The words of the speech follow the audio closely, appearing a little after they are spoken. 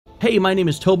Hey, my name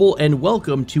is Tobel, and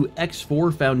welcome to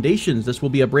X4 Foundations. This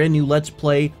will be a brand new Let's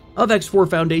Play of X4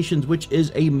 Foundations, which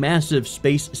is a massive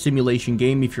space simulation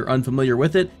game if you're unfamiliar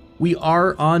with it. We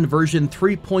are on version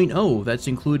 3.0. That's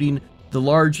including the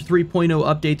large 3.0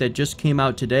 update that just came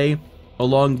out today,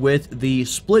 along with the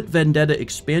Split Vendetta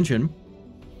expansion,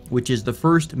 which is the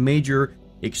first major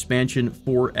expansion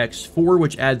for X4,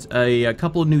 which adds a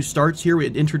couple of new starts here.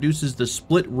 It introduces the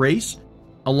split race,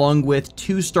 along with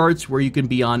 2 starts where you can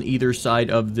be on either side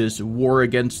of this war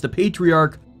against the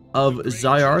Patriarch of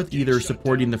Zyarth, either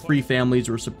supporting the Free Families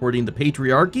or supporting the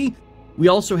Patriarchy. We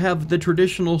also have the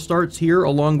traditional starts here,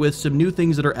 along with some new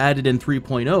things that are added in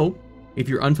 3.0. If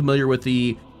you're unfamiliar with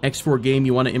the X4 game,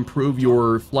 you want to improve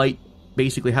your flight,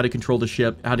 basically how to control the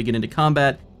ship, how to get into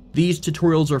combat. These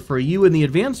tutorials are for you, and the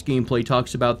advanced gameplay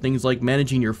talks about things like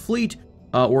managing your fleet,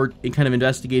 or kind of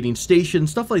investigating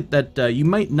stations, stuff like that you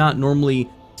might not normally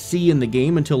see in the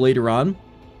game until later on.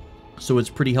 So it's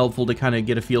pretty helpful to kind of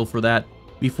get a feel for that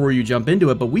before you jump into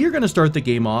it. But we are going to start the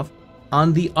game off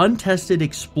on the untested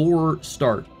Explorer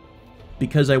start,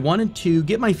 because I wanted to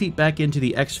get my feet back into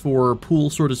the X4 pool,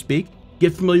 so to speak,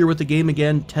 get familiar with the game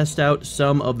again, test out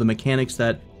some of the mechanics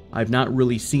that I've not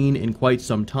really seen in quite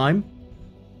some time.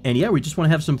 And yeah, we just want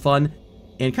to have some fun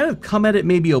and kind of come at it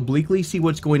maybe obliquely, see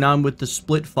what's going on with the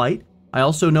split fight. I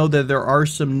also know that there are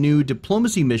some new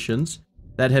diplomacy missions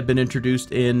that have been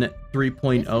introduced in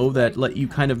 3.0 that let you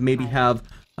kind of maybe have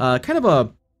kind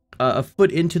of a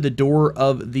foot into the door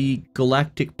of the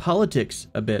galactic politics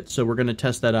a bit. So we're going to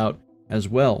test that out as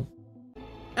well.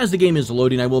 As the game is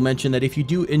loading, I will mention that if you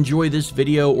do enjoy this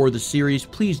video or the series,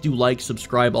 please do like,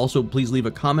 subscribe. Also, please leave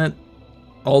a comment.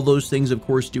 All those things, of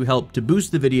course, do help to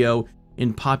boost the video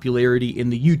in popularity in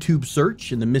the YouTube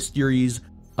search, in the mysteries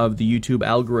of the YouTube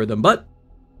algorithm. But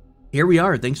here we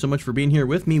are. Thanks so much for being here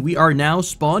with me. We are now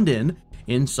spawned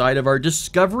inside of our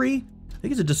Discovery. I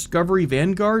think it's a Discovery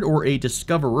Vanguard, or a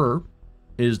Discoverer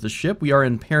is the ship. We are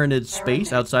in Paranid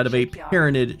space outside of a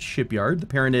Paranid shipyard. The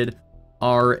Paranid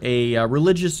are a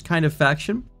religious kind of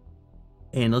faction.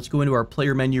 And let's go into our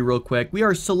player menu real quick. We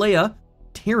are Saleya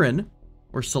Terran,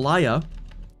 or Salaya.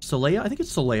 Saleya? I think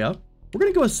it's Saleya. We're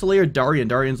going to go with Saleya Darian.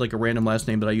 Darian's like a random last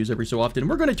name that I use every so often.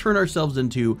 We're going to turn ourselves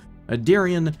into a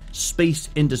Darian Space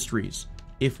Industries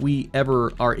if we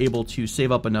ever are able to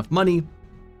save up enough money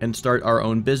and start our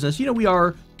own business. You know, we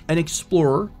are an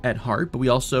explorer at heart, but we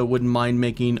also wouldn't mind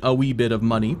making a wee bit of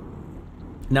money.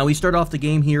 Now, we start off the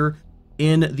game here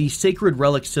in the Sacred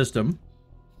Relic system,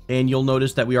 and you'll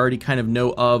notice that we already kind of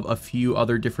know of a few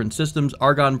other different systems.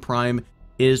 Argon Prime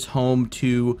is home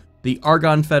to the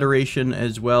Argon Federation,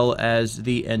 as well as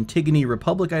the Antigone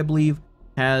Republic, I believe,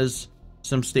 has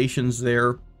some stations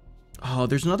there. Oh,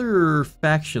 there's another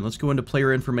faction. Let's go into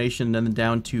player information and then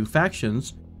down to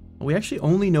factions. We actually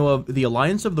only know of the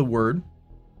Alliance of the Word,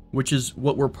 which is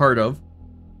what we're part of,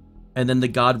 and then the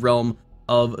God Realm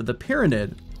of the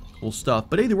Paranid. Cool stuff.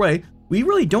 But either way, we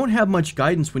really don't have much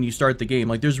guidance when you start the game.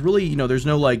 Like, there's really, you know, there's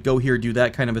no, like, go here, do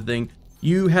that kind of a thing.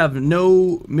 You have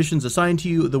no missions assigned to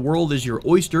you. The world is your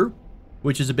oyster,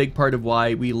 which is a big part of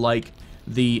why we like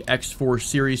the X4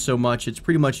 series so much. It's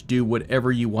pretty much do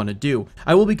whatever you want to do.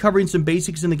 I will be covering some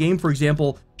basics in the game. For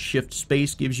example, Shift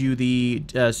Space gives you the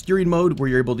steering mode where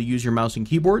you're able to use your mouse and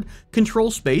keyboard.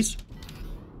 Control Space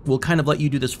will kind of let you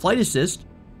do this flight assist,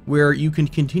 where you can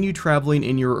continue traveling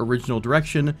in your original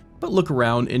direction, but look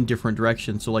around in different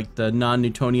directions. So like the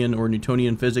non-Newtonian or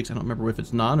Newtonian physics, I don't remember if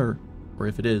it's non or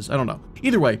if it is, I don't know.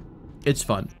 Either way, it's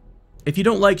fun. If you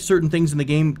don't like certain things in the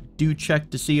game, do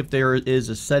check to see if there is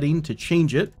a setting to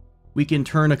change it. We can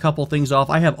turn a couple things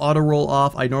off. I have auto roll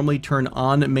off. I normally turn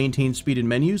on maintain speed in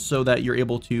menus so that you're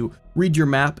able to read your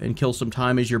map and kill some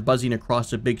time as you're buzzing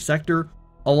across a big sector,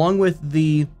 along with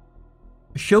the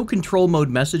show control mode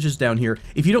messages down here.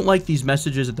 If you don't like these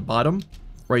messages at the bottom,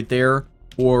 right there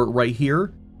or right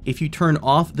here, if you turn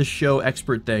off the show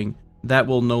expert thing, that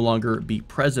will no longer be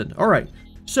present. All right,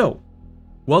 so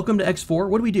welcome to X4.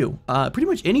 What do we do? Pretty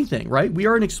much anything, right? We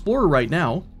are an explorer right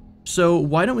now, so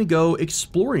why don't we go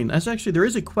exploring? That's actually, there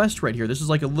is a quest right here. This is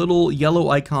like a little yellow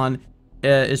icon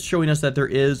is showing us that there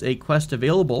is a quest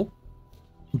available.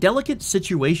 Delicate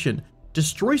situation.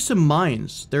 Destroy some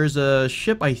mines. There's a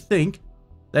ship, I think,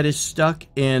 that is stuck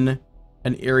in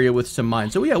an area with some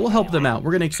mines. So yeah, we'll help them out. We're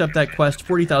going to accept that quest,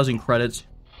 40,000 credits,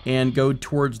 and go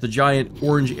towards the giant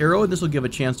orange arrow. And this will give a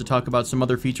chance to talk about some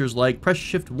other features, like press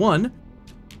Shift 1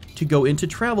 to go into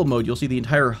travel mode. You'll see the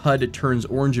entire HUD turns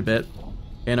orange a bit,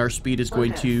 and our speed is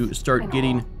going to start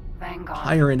getting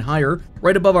higher and higher.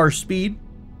 Right above our speed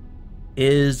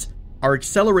is our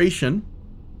acceleration,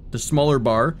 the smaller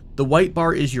bar. The white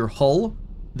bar is your hull,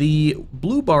 The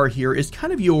blue bar here is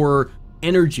kind of your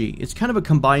energy. It's kind of a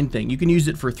combined thing. You can use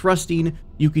it for thrusting,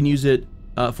 you can use it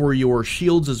for your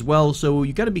shields as well, so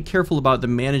you got to be careful about the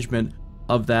management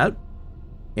of that.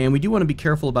 And we do want to be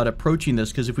careful about approaching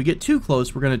this, because if we get too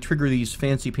close, we're going to trigger these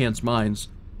fancy pants mines.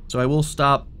 So I will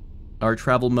stop our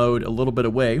travel mode a little bit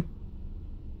away.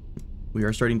 We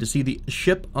are starting to see the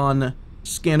ship on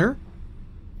scanner.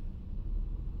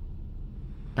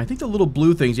 I think the little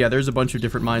blue things, yeah, there's a bunch of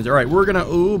different mines. All right, we're gonna,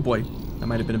 oh boy, that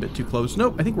might have been a bit too close.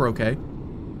 Nope, I think we're okay.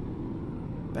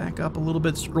 Back up a little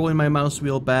bit, scrolling my mouse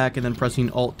wheel back and then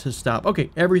pressing Alt to stop. Okay,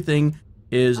 everything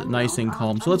is nice and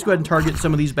calm. So let's go ahead and target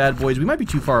some of these bad boys. We might be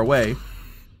too far away.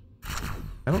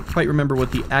 I don't quite remember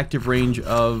what the active range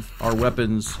of our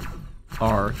weapons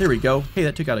are. There we go. Hey,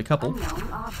 that took out a couple.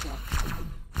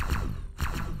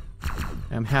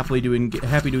 I'm happy to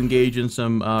engage in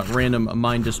some random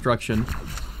mine destruction.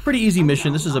 Pretty easy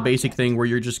mission. This is a basic thing where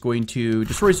you're just going to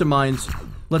destroy some mines,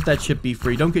 let that ship be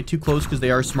free. Don't get too close because they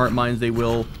are smart mines. They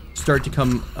will start to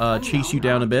come chase you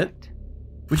down a bit,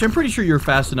 which I'm pretty sure you're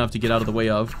fast enough to get out of the way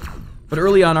of. But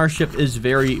early on, our ship is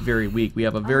very, very weak. We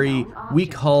have a very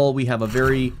weak hull. We have a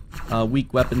very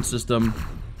weak weapon system.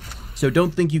 So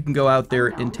don't think you can go out there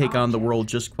and take on the world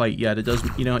just quite yet. It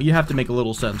doesn't, you know, you have to make a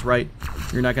little sense, right?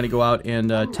 You're not going to go out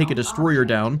and take a destroyer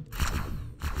down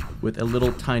with a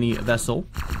little tiny vessel.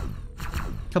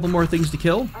 A couple more things to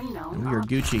kill, and we are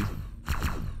Gucci.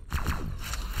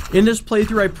 In this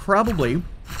playthrough, I probably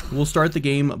will start the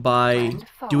game by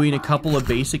doing a couple of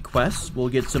basic quests. We'll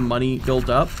get some money built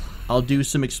up. I'll do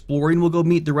some exploring. We'll go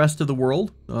meet the rest of the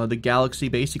world, the galaxy,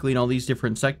 basically, in all these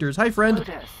different sectors. Hi, friend.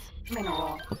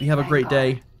 Hope you have a great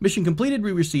day. Mission completed.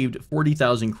 We received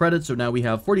 40,000 credits, so now we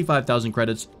have 45,000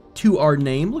 credits to our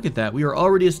name. Look at that. We are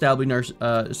already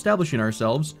establishing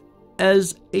ourselves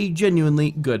as a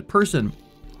genuinely good person.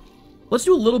 Let's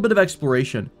do a little bit of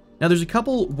exploration. Now, there's a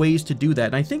couple ways to do that,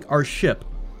 and I think our ship,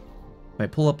 if I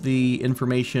pull up the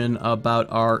information about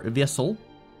our vessel,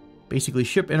 basically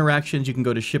ship interactions, you can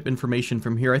go to ship information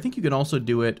from here. I think you can also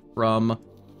do it from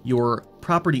your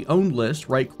property owned list,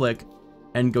 right-click,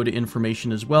 and go to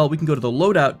information as well. We can go to the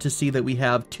loadout to see that we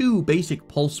have 2 basic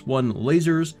Pulse 1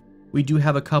 lasers. We do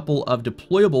have a couple of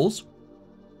deployables,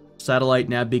 satellite,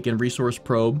 nav beacon, resource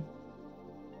probe,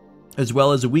 as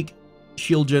well as a weak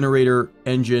shield generator,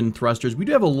 engine, thrusters. We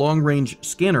do have a long-range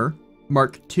scanner,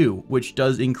 Mark II, which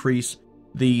does increase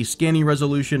the scanning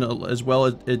resolution, as well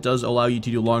as it does allow you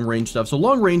to do long-range stuff. So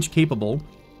long-range capable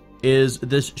is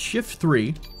this Shift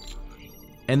 3,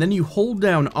 and then you hold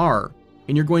down R,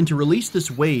 and you're going to release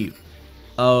this wave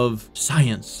of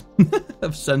science,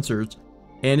 of sensors,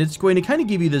 and it's going to kind of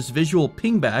give you this visual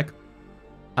ping back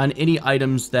on any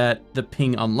items that the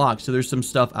ping unlocks. So there's some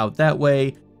stuff out that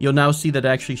way. You'll now see that it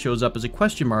actually shows up as a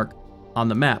question mark on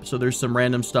the map. So there's some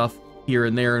random stuff here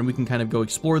and there, and we can kind of go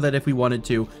explore that if we wanted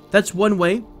to. That's one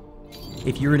way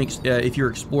if you're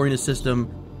exploring a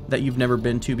system that you've never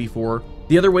been to before.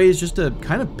 The other way is just to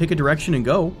kind of pick a direction and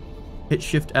go. Hit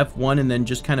Shift F1 and then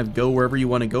just kind of go wherever you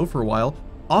want to go for a while.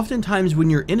 Oftentimes when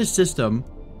you're in a system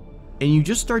and you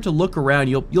just start to look around,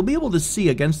 you'll be able to see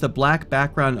against the black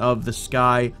background of the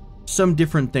sky some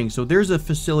different things. So there's a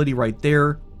facility right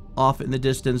there off in the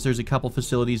distance. There's a couple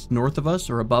facilities north of us,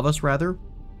 or above us rather.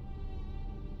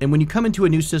 And when you come into a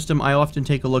new system, I often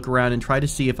take a look around and try to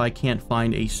see if I can't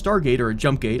find a Stargate or a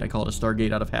jump gate. I call it a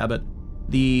Stargate out of habit.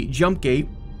 The jump gate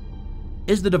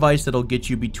is the device that'll get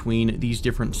you between these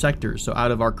different sectors. So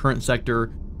out of our current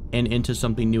sector and into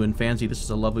something new and fancy. This is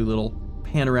a lovely little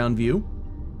pan around view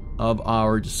of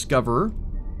our Discoverer.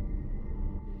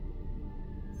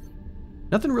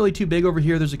 Nothing really too big over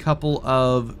here. There's a couple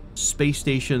of space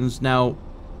stations. Now,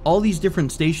 all these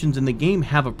different stations in the game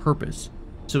have a purpose.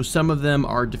 So some of them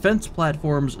are defense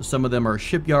platforms, some of them are a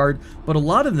shipyard, but a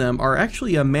lot of them are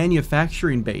actually a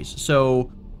manufacturing base.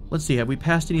 So let's see, have we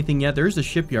passed anything yet? There's the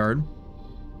shipyard.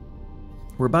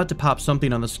 We're about to pop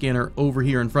something on the scanner over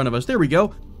here in front of us. There we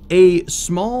go. A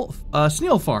small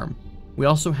snail farm. We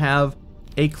also have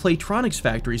a Claytronics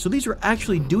factory. So these are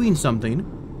actually doing something.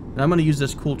 And I'm going to use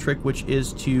this cool trick, which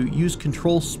is to use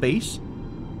control space,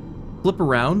 flip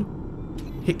around,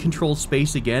 hit control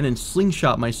space again, and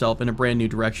slingshot myself in a brand new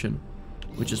direction,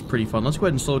 which is pretty fun. Let's go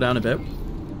ahead and slow down a bit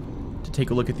to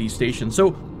take a look at these stations.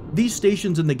 So these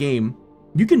stations in the game,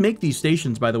 you can make these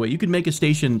stations, by the way. You can make a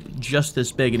station just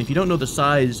this big, and if you don't know the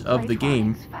size of the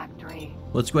game,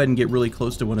 let's go ahead and get really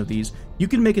close to one of these. You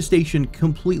can make a station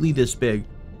completely this big,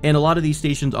 and a lot of these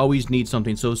stations always need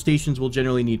something. So stations will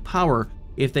generally need power.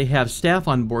 If they have staff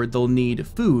on board, they'll need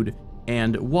food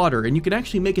and water, and you can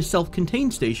actually make a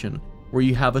self-contained station. where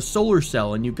you have a solar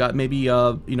cell and you've got maybe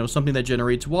you know, something that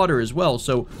generates water as well.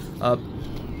 So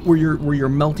where you're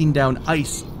melting down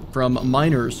ice from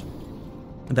miners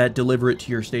that deliver it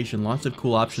to your station. Lots of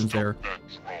cool options there.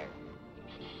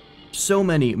 So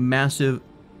many massive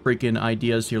freaking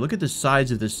ideas here. Look at the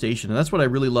size of this station, and that's what I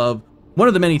really love. One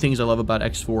of the many things I love about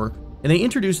X4. And they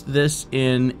introduced this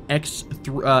in X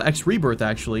Rebirth,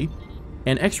 actually.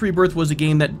 And X Rebirth was a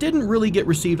game that didn't really get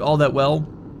received all that well,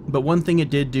 but one thing it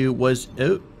did do was...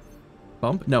 it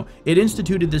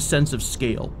instituted this sense of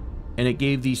scale, and it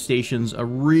gave these stations a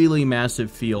really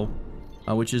massive feel,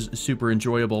 which is super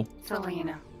enjoyable.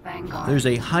 Selena, Vanguard. There's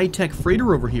a high-tech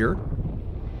freighter over here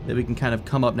that we can kind of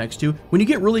come up next to. When you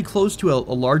get really close to a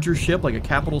larger ship, like a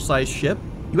capital-sized ship,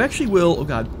 you actually will... oh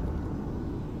god.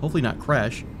 Hopefully not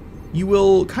crash. You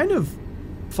will kind of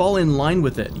fall in line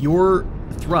with it. Your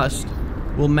thrust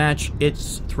will match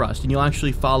its thrust, and you'll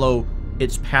actually follow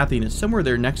its pathing. It's somewhere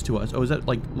there next to us. Oh, is that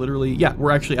like literally? Yeah,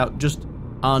 we're actually out just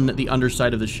on the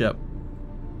underside of the ship.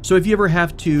 So if you ever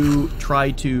have to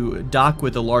try to dock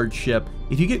with a large ship,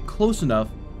 if you get close enough,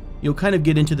 you'll kind of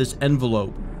get into this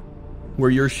envelope where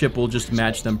your ship will just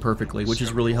match them perfectly, which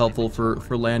is really helpful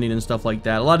for landing and stuff like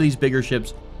that. A lot of these bigger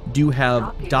ships do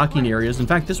have docking areas. In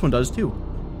fact, this one does too,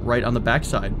 right on the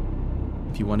backside.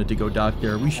 If you wanted to go dock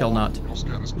there, we shall not.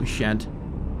 We shan't.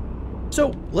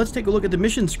 So let's take a look at the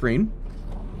mission screen.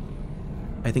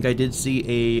 I think I did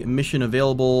see a mission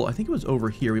available. I think it was over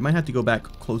here. We might have to go back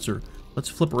closer. Let's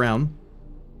flip around.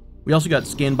 We also got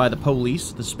scanned by the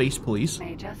police, the space police.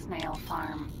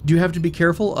 Do have to be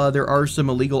careful. There are some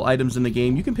illegal items in the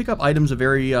game. You can pick up items a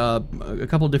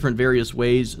couple different various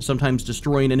ways. Sometimes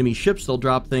destroying enemy ships, they'll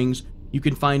drop things. You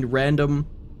can find random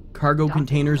cargo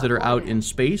containers that are out in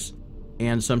space,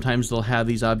 and sometimes they'll have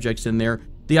these objects in there.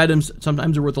 The items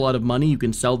sometimes are worth a lot of money. You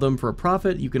can sell them for a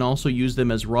profit. You can also use them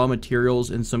as raw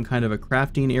materials in some kind of a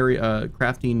crafting area,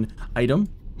 crafting item.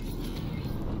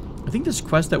 I think this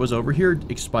quest that was over here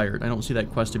expired. I don't see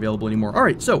that quest available anymore. All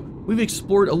right, so we've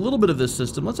explored a little bit of this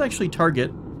system. Let's actually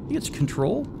target. I think it's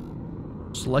control.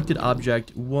 Selected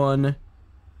object 1.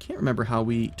 Can't remember how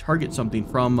we target something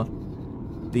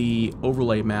from the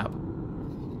overlay map.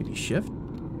 Maybe shift?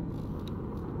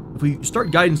 If we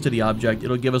start guidance to the object,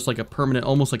 it'll give us like a permanent,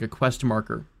 almost like a quest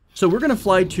marker. So we're going to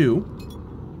fly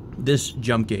to this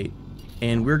jump gate,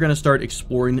 and we're going to start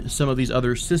exploring some of these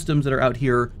other systems that are out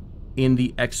here in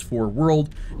the X4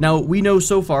 world. Now, we know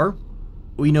so far,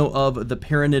 we know of the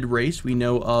Paranid race, we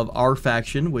know of our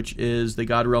faction, which is the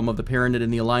God Realm of the Paranid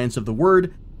and the Alliance of the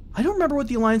Word. I don't remember what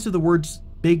the Alliance of the Word's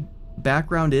big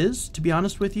background is, to be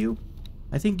honest with you.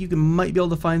 I think you might be able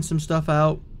to find some stuff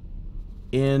out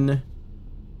in...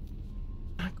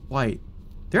 not quite.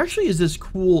 There actually is this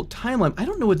cool timeline. I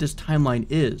don't know what this timeline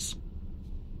is.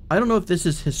 I don't know if this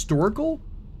is historical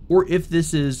or if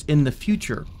this is in the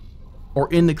future or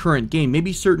in the current game.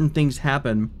 Maybe certain things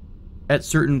happen at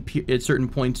certain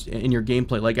points in your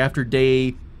gameplay. Like after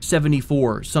day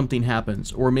 74, something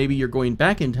happens. Or maybe you're going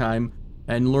back in time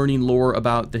and learning lore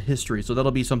about the history. So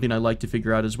that'll be something I'd like to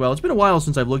figure out as well. It's been a while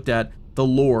since I've looked at the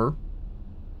lore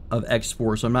of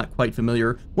X4, so I'm not quite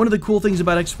familiar. One of the cool things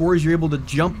about X4 is you're able to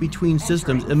jump between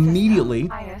systems immediately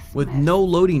with no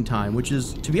loading time, which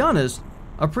is, to be honest,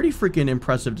 a pretty freaking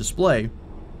impressive display.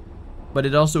 But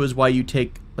it also is why you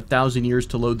take 1,000 years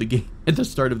to load the game at the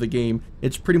start of the game.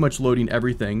 It's pretty much loading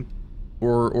everything,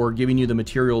 or giving you the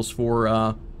materials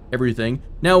for everything.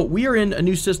 Now, we are in a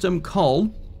new system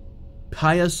called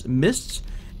Pious Mists,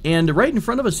 and right in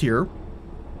front of us here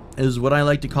is what I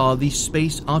like to call the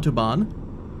Space Autobahn.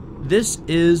 This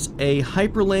is a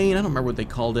hyperlane. I don't remember what they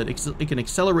called it. It's like an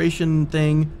acceleration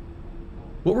thing.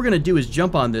 What we're going to do is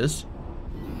jump on this.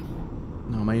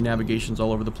 No, my navigation's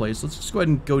all over the place. Let's just go ahead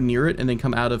and go near it and then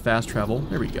come out of fast travel.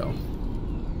 There we go.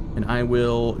 And I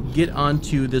will get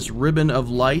onto this ribbon of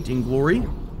light and glory.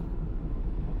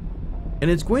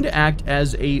 And it's going to act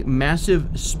as a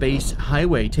massive space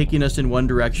highway, taking us in one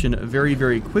direction very,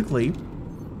 very quickly.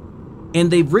 And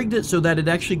they've rigged it so that it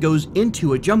actually goes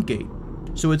into a jump gate.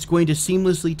 So it's going to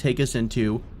seamlessly take us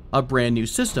into a brand new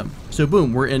system. So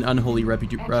boom, we're in Unholy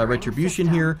Retribution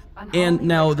here. And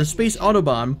now the Space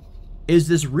Autobahn is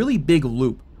this really big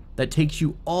loop that takes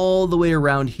you all the way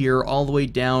around here, all the way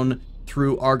down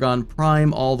through Argon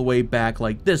Prime, all the way back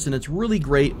like this. And it's really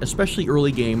great, especially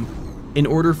early game, in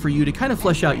order for you to kind of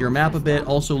flesh out your map a bit.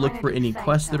 Also look for any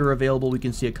quests that are available. We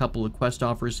can see a couple of quest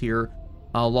offers here.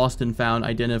 Lost and found,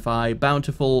 identify,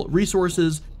 bountiful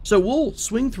resources. So we'll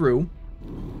swing through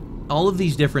all of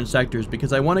these different sectors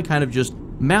because I want to kind of just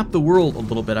map the world a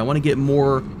little bit. I want to get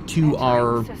more to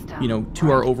our,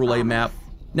 to our overlay map.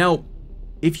 Now,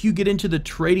 if you get into the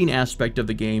trading aspect of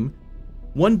the game,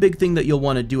 one big thing that you'll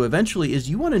want to do eventually is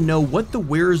you want to know what the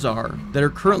wares are that are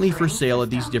currently for sale at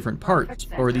these different parts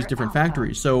or these different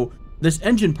factories. So this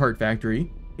engine part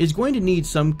factory is going to need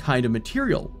some kind of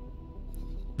material.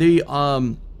 The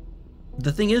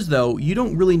thing is though, you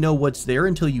don't really know what's there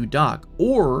until you dock,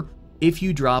 or if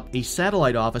you drop a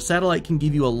satellite off. A satellite can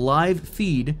give you a live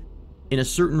feed in a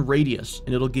certain radius,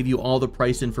 and it'll give you all the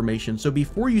price information. So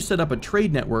before you set up a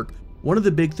trade network, one of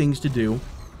the big things to do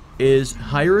is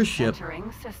hire a ship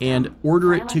and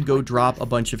order it to go drop a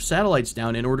bunch of satellites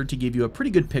down in order to give you a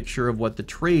pretty good picture of what the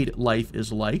trade life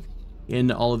is like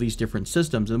in all of these different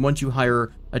systems. And once you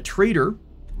hire a trader,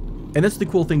 and that's the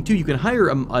cool thing too, you can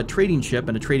hire a trading ship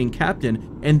and a trading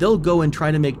captain, and they'll go and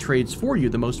try to make trades for you,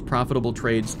 the most profitable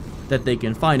trades that they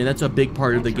can find, and that's a big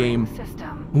part of the game.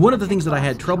 One of the things that I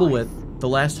had trouble with the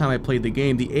last time I played the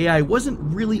game, the AI wasn't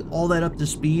really all that up to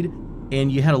speed,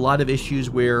 and you had a lot of issues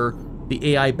where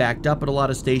the AI backed up at a lot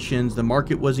of stations, the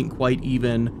market wasn't quite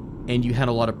even, and you had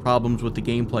a lot of problems with the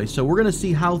gameplay. So we're going to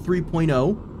see how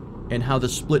 3.0 and how the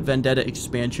Split Vendetta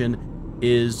expansion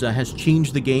has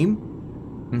changed the game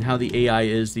and how the AI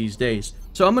is these days.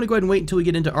 So I'm going to go ahead and wait until we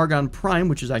get into Argon Prime,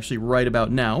 which is actually right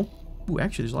about now. Ooh,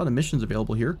 actually, there's a lot of missions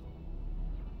available here.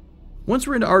 Once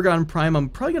we're into Argon Prime, I'm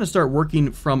probably going to start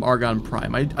working from Argon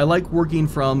Prime. I like working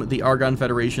from the Argon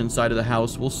Federation side of the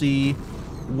house. We'll see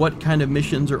what kind of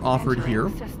missions are offered here.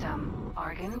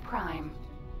 Argon Prime.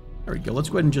 There we go. Let's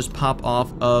go ahead and just pop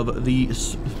off of the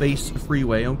space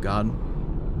freeway. Oh god.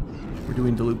 We're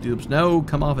doing the loop-de-loops. No,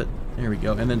 come off it. There we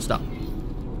go. And then stop.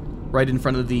 Right in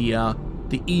front of the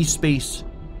E-Space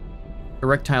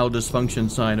erectile dysfunction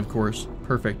sign, of course.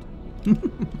 Perfect.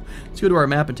 Let's go to our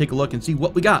map and take a look and see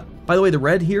what we got. By the way, the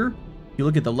red here, if you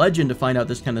look at the legend to find out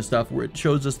this kind of stuff, where it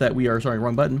shows us that we are, sorry,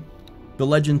 wrong button. The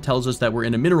legend tells us that we're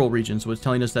in a mineral region, so it's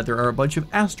telling us that there are a bunch of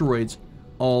asteroids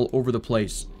all over the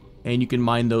place, and you can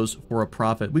mine those for a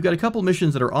profit. We've got a couple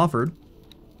missions that are offered.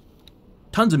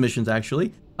 Tons of missions,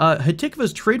 actually.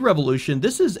 Hatikva's Trade Revolution,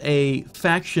 this is a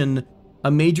faction, a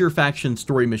major faction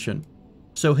story mission.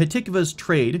 So Hatikva's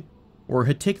Trade, or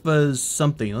Hatikva's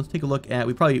something. Let's take a look at,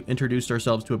 we probably introduced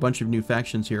ourselves to a bunch of new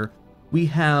factions here. We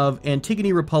have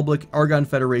Antigone Republic, Argon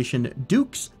Federation,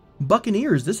 Dukes,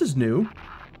 Buccaneers. This is new.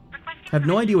 I have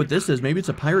no idea what this is. Maybe it's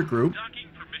a pirate group.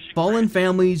 Fallen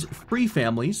Families, Free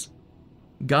Families,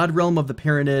 God Realm of the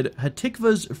Paranid,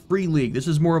 Hatikva's Free League. This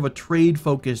is more of a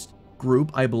trade-focused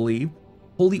group, I believe.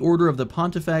 Holy Order of the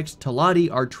Pontifex,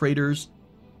 Talati are traders,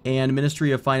 and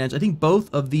Ministry of Finance. I think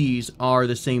both of these are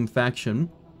the same faction,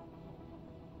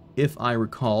 if I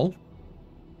recall.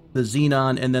 The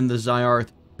Xenon and then the Zyarth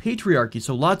Patriarchy.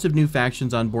 So lots of new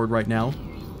factions on board right now.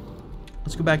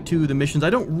 Let's go back to the missions. I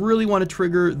don't really want to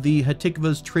trigger the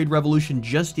Hatikva's Trade Revolution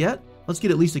just yet. Let's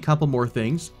get at least a couple more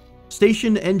things.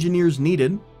 Station engineers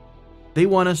needed. They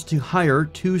want us to hire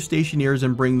 2 stationeers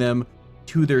and bring them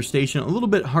to their station. A little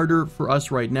bit harder for us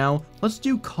right now. Let's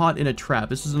do Caught in a Trap.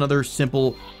 This is another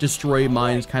simple destroy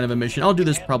mines kind of a mission. I'll do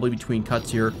this probably between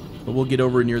cuts here, but we'll get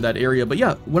over near that area. But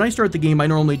yeah, when I start the game, I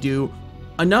normally do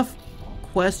enough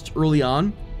quests early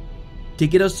on to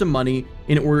get us some money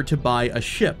in order to buy a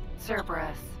ship.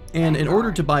 Cerberus. And in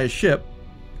order to buy a ship,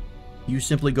 you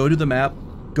simply go to the map,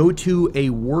 go to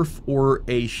a wharf or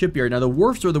a shipyard. Now, the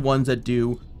wharfs are the ones that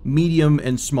do medium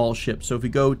and small ships. So if you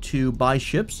go to buy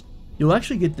ships, you'll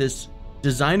actually get this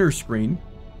designer screen,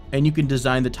 and you can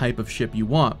design the type of ship you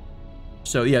want.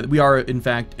 So yeah, we are in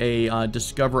fact a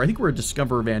Discover. I think we're a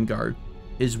Discover Vanguard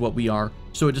is what we are.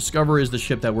 So a Discover is the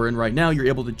ship that we're in right now. You're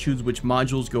able to choose which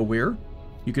modules go where.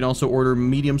 You can also order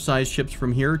medium-sized ships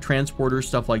from here, transporters,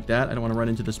 stuff like that. I don't want to run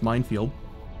into this minefield.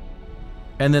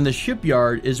 And then the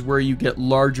shipyard is where you get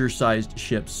larger-sized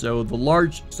ships. So the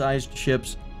large-sized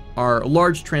ships are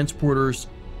large transporters.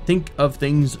 Think of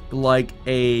things like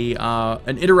an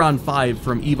Iteron 5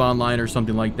 from EVE Online or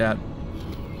something like that,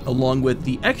 along with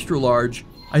the extra-large.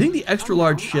 I think the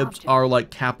extra-large ships are like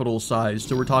capital-sized.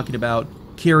 So we're talking about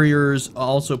carriers,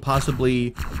 also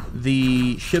possibly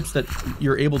the ships that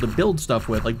you're able to build stuff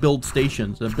with, like build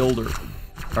stations. A builder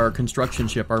or a construction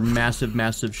ship are massive,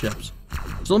 massive ships.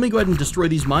 So let me go ahead and destroy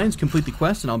these mines, complete the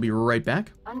quest, and I'll be right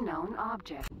back. Unknown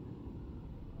object.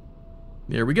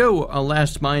 There we go. Our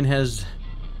last mine has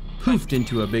poofed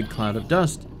into a big cloud of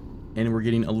dust, and we're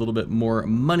getting a little bit more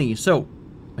money. So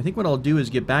I think what I'll do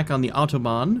is get back on the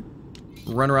Autobahn,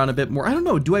 run around a bit more. I don't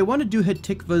know, do I want to do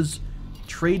Hatikva's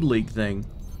Trade League thing?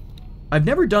 I've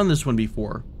never done this one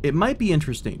before. It might be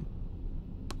interesting.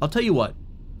 I'll tell you what.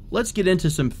 Let's get into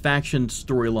some faction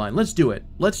storyline. Let's do it.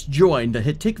 Let's join the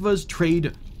Hatikva's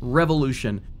Trade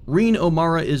Revolution. Reen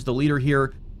O'Mara is the leader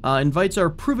here. Invites our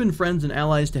proven friends and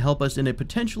allies to help us in a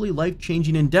potentially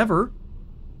life-changing endeavor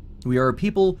We are a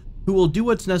people who will do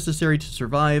what's necessary to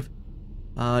survive.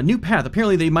 New path.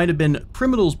 Apparently they might have been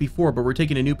criminals before, but we're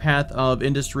taking a new path of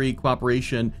industry,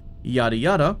 cooperation, yada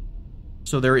yada.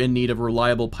 So they're in need of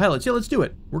reliable pilots. Yeah, let's do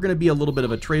it. We're going to be a little bit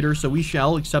of a traitor, so we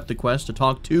shall accept the quest to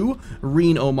talk to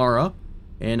Reen O'Mara,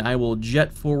 and I will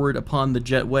jet forward upon the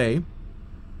jetway.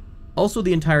 Also,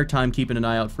 the entire time, keeping an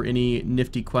eye out for any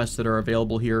nifty quests that are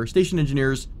available here. Station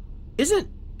engineers isn't,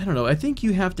 I don't know, I think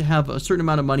you have to have a certain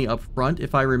amount of money up front,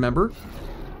 if I remember.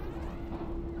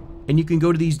 And you can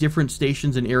go to these different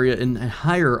stations and area and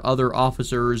hire other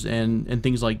officers and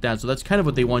things like that. So that's kind of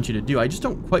what they want you to do. I just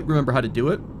don't quite remember how to do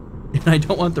it. And I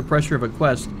don't want the pressure of a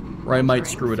quest where I might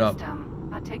screw it up.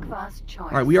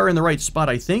 Alright, we are in the right spot,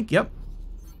 I think. Yep.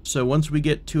 So once we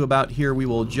get to about here, we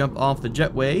will jump off the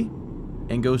jetway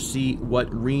and go see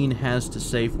what Reen has to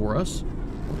say for us,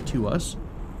 or to us.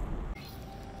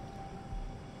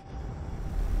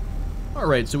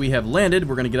 Alright, so we have landed.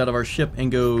 We're going to get out of our ship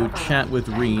and go chat with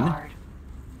Reen.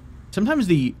 Sometimes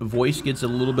the voice gets a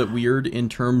little bit weird in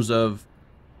terms of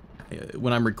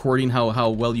when I'm recording how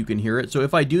well you can hear it. So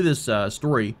if I do this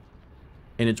story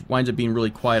and it winds up being really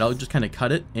quiet, I'll just kind of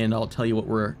cut it and I'll tell you what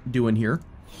we're doing here.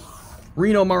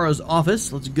 Reen O'Mara's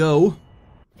office. Let's go.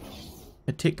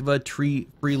 Hatikva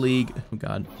Free League. Oh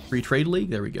god. Free Trade League?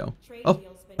 There we go. Oh,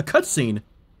 a cutscene.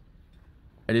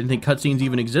 I didn't think cutscenes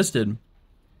even existed.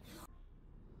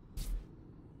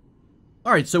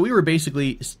 Alright, so we were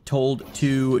basically told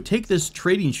to take this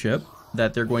trading ship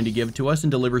that they're going to give to us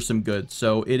and deliver some goods.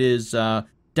 So it is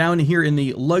down here in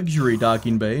the luxury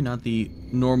docking bay, not the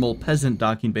normal peasant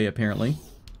docking bay, apparently.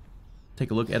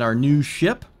 Take a look at our new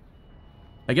ship.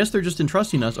 I guess they're just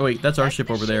entrusting us. Oh wait, that's our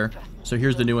ship over there. So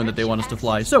here's the new one that they want us to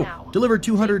fly. So, deliver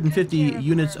 250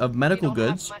 units of medical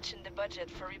goods.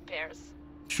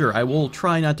 Sure, I will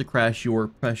try not to crash your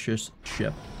precious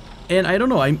ship. And I don't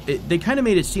know, they kind of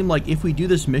made it seem like if we do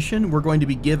this mission, we're going to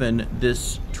be given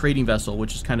this trading vessel,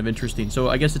 which is kind of interesting. So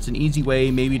I guess it's an easy way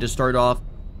maybe to start off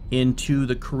into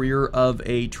the career of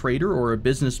a trader or a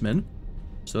businessman.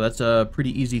 So that's a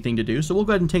pretty easy thing to do. So we'll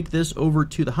go ahead and take this over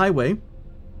to the highway,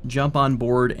 jump on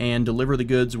board, and deliver the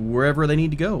goods wherever they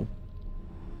need to go.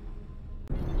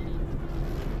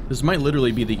 This might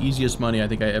literally be the easiest money I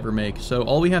think I ever make. So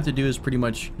all we have to do is pretty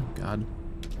much... Oh god.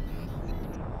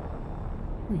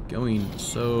 Going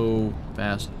so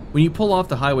fast. When you pull off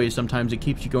the highway, sometimes it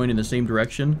keeps you going in the same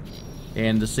direction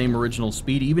and the same original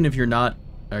speed, even if you're not,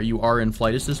 or you are in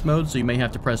flight assist mode. So you may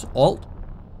have to press Alt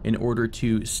in order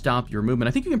to stop your movement.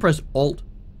 I think you can press Alt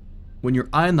when you're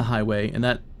on the highway, and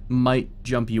that might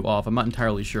jump you off. I'm not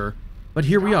entirely sure. But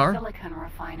here we are.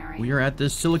 We are at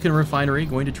this silicon refinery,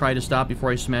 going to try to stop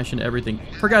before I smash into everything.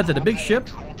 Forgot that a big ship,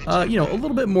 you know, a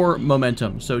little bit more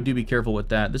momentum, so do be careful with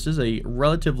that. This is a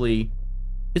relatively...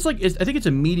 I think it's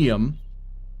a medium.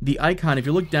 The icon, if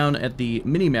you look down at the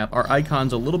mini-map, our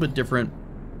icon's a little bit different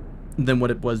than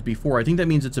what it was before. I think that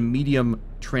means it's a medium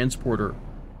transporter,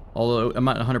 although I'm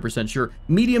not 100% sure.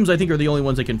 Mediums, I think, are the only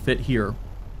ones that can fit here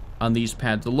on these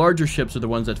pads. The larger ships are the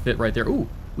ones that fit right there. Ooh,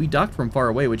 we docked from far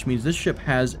away, which means this ship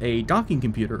has a docking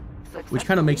computer, which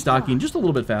kind of makes docking just a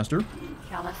little bit faster.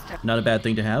 Not a bad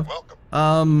thing to have.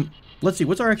 Let's see,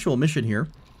 what's our actual mission here?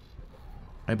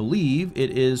 I believe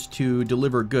it is to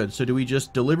deliver goods. So do we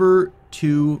just deliver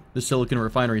to the silicon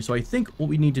refinery? So I think what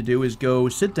we need to do is go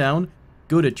sit down,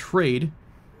 go to trade,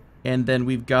 and then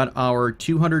we've got our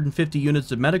 250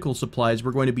 units of medical supplies.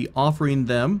 We're going to be offering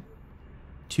them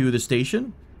to the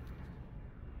station.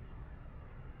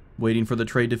 Waiting for the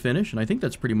trade to finish, and I think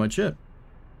that's pretty much it.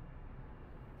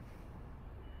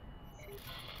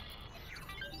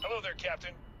 Hello there,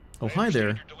 Captain. Oh, hi there.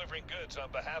 You're delivering goods on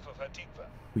behalf of Hatikva.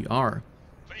 We are.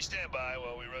 Please stand by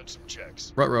while we run some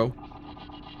checks. Ruh-roh.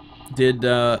 Did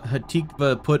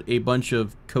Hatikva put a bunch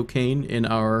of cocaine in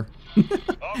our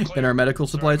in our medical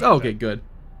supplies? Oh, okay, good.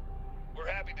 We're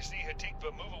happy to see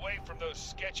Hatikva move away from those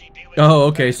sketchy dealings. Oh,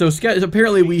 okay. So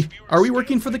apparently we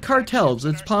working for the cartels.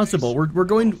 It's possible. We're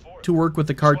going to work with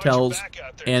the cartels,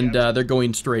 and they're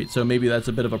going straight. So maybe that's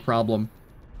a bit of a problem.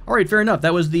 All right, fair enough.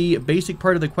 That was the basic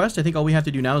part of the quest. I think all we have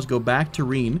to do now is go back to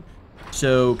Reen.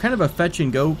 So kind of a fetch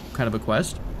and go kind of a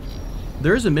quest.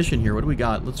 There is a mission here. What do we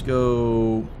got? Let's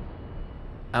go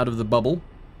out of the bubble.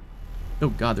 Oh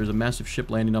god, there's a massive ship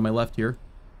landing on my left here.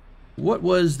 What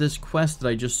was this quest that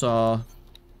I just saw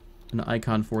an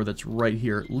icon for that's right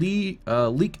here? Leak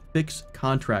fix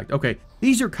contract. Okay,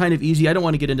 these are kind of easy. I don't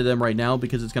want to get into them right now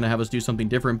because it's going to have us do something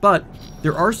different, but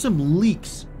there are some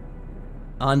leaks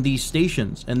on these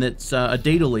stations, and it's a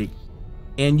data leak.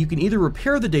 And you can either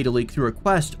repair the data leak through a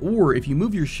quest, or if you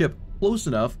move your ship close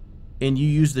enough and you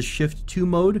use the Shift 2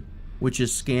 mode, which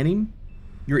is scanning,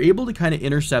 you're able to kind of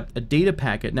intercept a data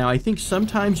packet. Now, I think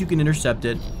sometimes you can intercept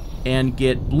it and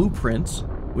get blueprints,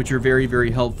 which are very,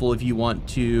 very helpful if you want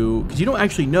to, because you don't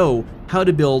actually know how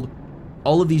to build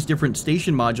all of these different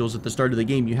station modules at the start of the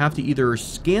game. You have to either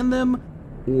scan them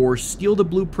or steal the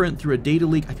blueprint through a data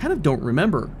leak. I kind of don't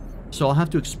remember, so I'll have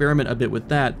to experiment a bit with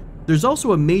that. There's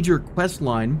also a major quest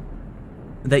line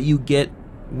that you get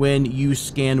when you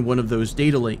scan one of those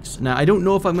data links. Now, I don't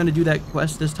know if I'm going to do that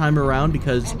quest this time around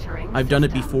because I've done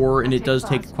it before and it does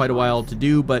take quite a while to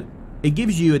do, but it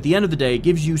gives you, at the end of the day, it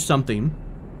gives you something.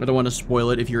 I don't want to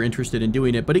spoil it if you're interested in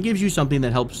doing it, but it gives you something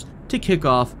that helps to kick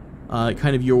off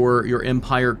kind of your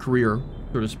Empire career,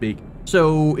 so to speak.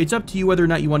 So it's up to you whether or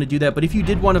not you want to do that, but if you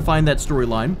did want to find that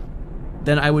storyline,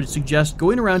 then I would suggest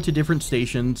going around to different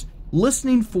stations,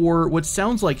 listening for what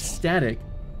sounds like static,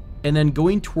 and then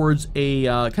going towards a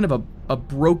kind of a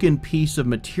broken piece of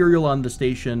material on the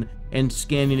station and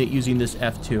scanning it using this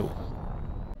F2.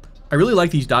 I really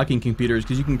like these docking computers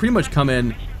because you can pretty much come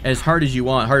in as hard as you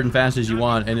want, hard and fast as you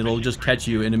want, and it'll just catch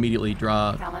you and immediately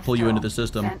pull you into the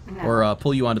system, or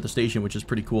pull you onto the station, which is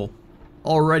pretty cool.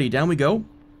 Alrighty, down we go.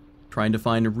 Trying to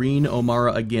find Reen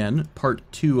O'Mara again, part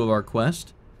 2 of our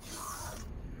quest.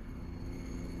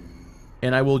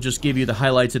 And I will just give you the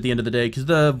highlights at the end of the day, because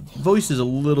the voice is a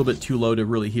little bit too low to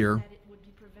really hear.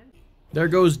 There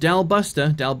goes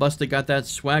Dalbusta. Dalbusta got that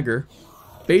swagger.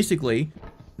 Basically,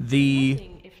 the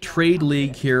Trade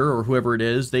League here, or whoever it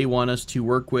is, they want us to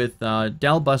work with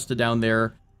Dalbusta down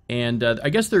there, and I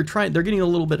guess they're getting a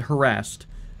little bit harassed.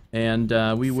 And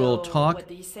we will talk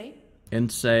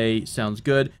and say, sounds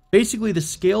good. Basically, the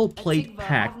Scale Plate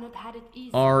Pack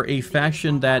are a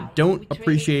faction that don't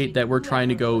appreciate that we're trying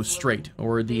to go straight,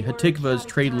 or the Hatikva's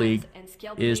Trade League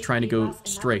is trying to go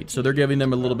straight. So they're giving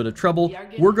them a little bit of trouble.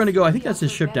 We're going to go, I think that's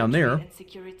his ship down there.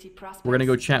 We're going to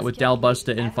go chat with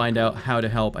Dalbusta and find out how to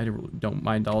help. I don't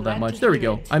mind all that much. There we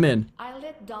go. I'm in.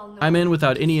 I'm in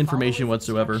without any information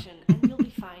whatsoever.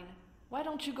 Why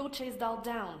don't you go chase Dal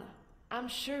down? I'm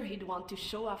sure he'd want to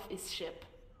show off his ship.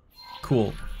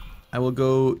 Cool. I will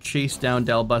go chase down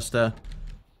Dalbusta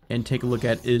and take a look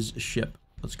at his ship.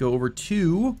 Let's go over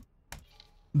to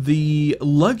the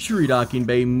luxury docking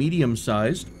bay,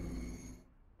 medium-sized.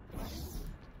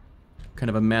 Kind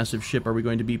of a massive ship are we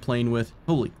going to be playing with?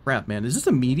 Holy crap, man. Is this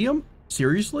a medium?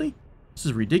 Seriously? This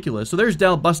is ridiculous. So there's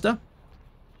Dalbusta.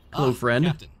 Hello, friend.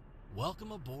 Captain.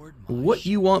 Welcome aboard What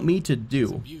you want me to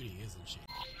do?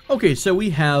 Okay, so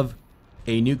we have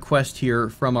a new quest here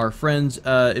from our friends.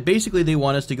 Basically, they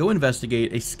want us to go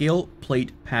investigate a scale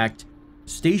plate packed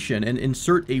station and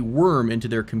insert a worm into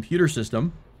their computer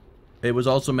system. It was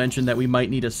also mentioned that we might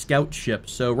need a scout ship.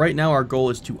 So right now our goal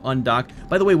is to undock.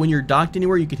 By the way, when you're docked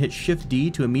anywhere, you can hit Shift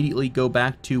D to immediately go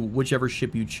back to whichever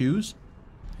ship you choose.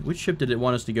 Which ship did it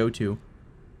want us to go to?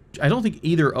 I don't think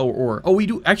either or. Oh, we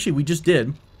do. Actually, we just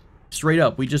did. Straight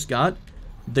up, we just got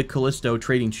the Callisto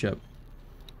trading ship.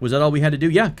 Was that all we had to do?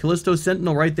 Yeah, Callisto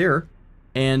Sentinel right there.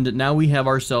 And now we have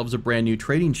ourselves a brand new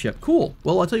trading ship. Cool.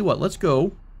 Well, I'll tell you what. Let's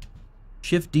go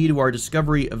Shift D to our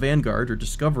Discovery Vanguard, or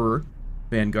Discoverer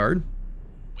Vanguard.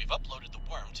 We've uploaded the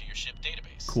worm to your ship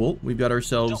database. Cool. We've got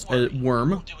ourselves a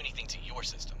worm. Won't do anything to your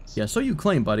systems. Yeah, so you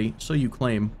claim, buddy. So you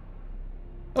claim.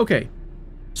 Okay.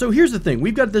 So here's the thing.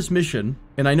 We've got this mission,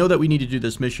 and I know that we need to do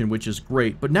this mission, which is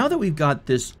great. But now that we've got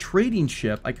this trading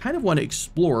ship, I kind of want to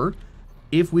explore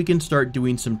if we can start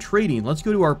doing some trading. Let's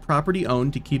go to our property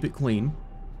owned to keep it clean.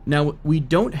 Now, we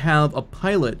don't have a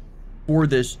pilot for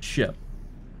this ship.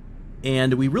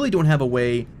 And we really don't have a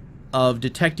way of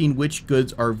detecting which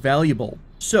goods are valuable.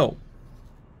 So,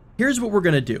 here's what we're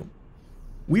going to do.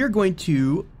 We are going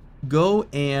to go,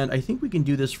 and I think we can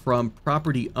do this from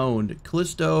property owned.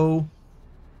 Callisto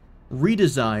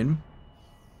redesign.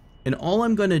 And all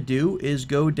I'm going to do is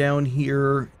go down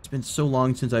here. It's been so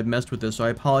long since I've messed with this, so I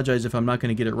apologize if I'm not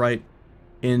going to get it right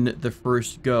in the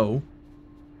first go.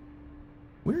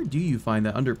 Where do you find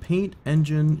that? Under paint,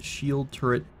 engine, shield,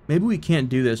 turret. Maybe we can't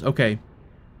do this. Okay.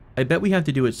 I bet we have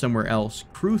to do it somewhere else.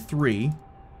 Crew 3.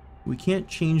 We can't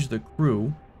change the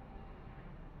crew.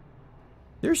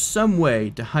 There's some way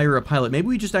to hire a pilot. Maybe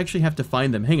we just actually have to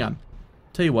find them. Hang on.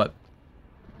 Tell you what.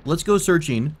 Let's go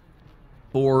searching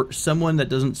for someone that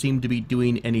doesn't seem to be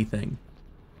doing anything.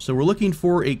 So we're looking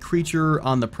for a creature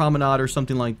on the promenade or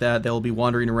something like that that will be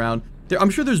wandering around. I'm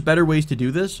sure there's better ways to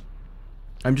do this.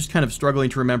 I'm just kind of struggling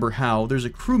to remember how. There's a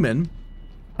crewman.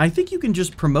 I think you can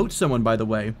just promote someone, by the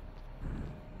way.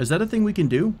 Is that a thing we can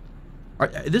do?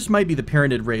 This might be the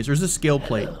parented race. There's a scale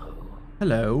plate.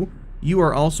 Hello. You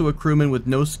are also a crewman with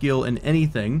no skill in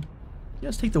anything.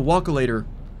 Yes, take the walkulator.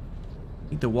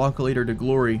 Take the walkulator to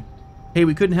glory. Hey,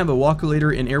 we couldn't have a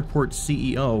walkulator in airport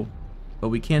CEO. But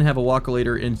we can have a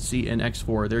walkulator in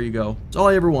X4. There you go. That's all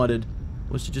I ever wanted,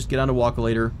 was to just get on a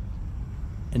walkulator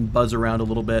and buzz around a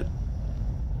little bit.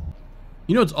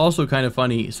 You know, it's also kind of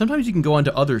funny. Sometimes you can go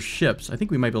onto other ships. I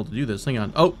think we might be able to do this. Hang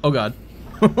on. Oh God.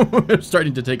 It's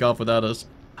starting to take off without us.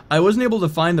 I wasn't able to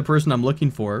find the person I'm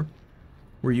looking for.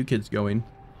 Where are you kids going?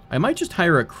 I might just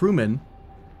hire a crewman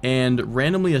and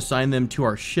randomly assign them to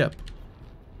our ship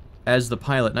as the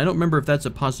pilot. And I don't remember if that's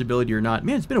a possibility or not.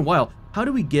 Man, it's been a while. How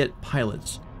do we get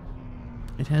pilots?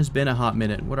 It has been a hot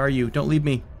minute. What are you? Don't leave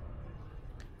me.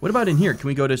 What about in here? Can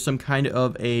we go to some kind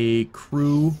of a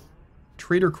crew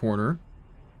trader corner?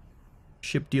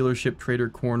 Ship dealership, trader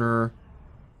corner.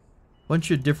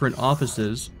 Bunch of different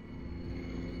offices.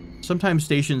 Sometimes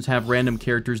stations have random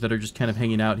characters that are just kind of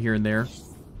hanging out here and there.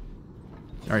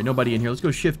 Alright, nobody in here. Let's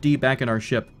go Shift D back in our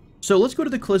ship. So let's go to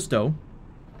the Callisto.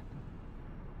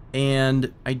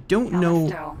 And I don't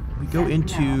know... We go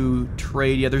into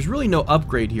trade. Yeah, there's really no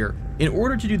upgrade here. In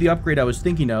order to do the upgrade I was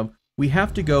thinking of, we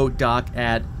have to go dock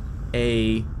at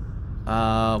a...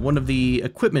 one of the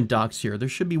equipment docks here. There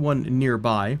should be one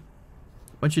nearby.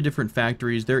 Bunch of different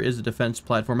factories. There is a defense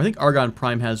platform. I think Argon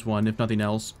Prime has one, if nothing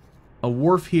else. A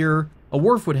wharf here. A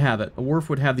wharf would have it. A wharf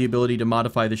would have the ability to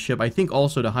modify the ship. I think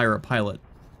also to hire a pilot.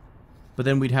 But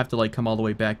then we'd have to, like, come all the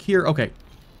way back here. Okay.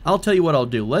 I'll tell you what I'll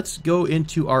do. Let's go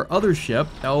into our other ship.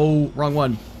 Oh, wrong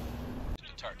one.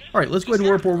 Alright, let's go ahead and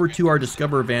warp over to our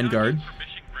Discover Vanguard.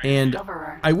 And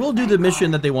I will do the mission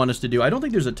that they want us to do. I don't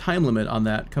think there's a time limit on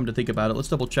that, come to think about it. Let's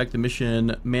double check the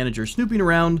mission manager. Snooping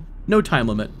around. No time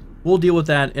limit. We'll deal with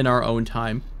that in our own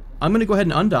time. I'm going to go ahead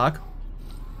and undock.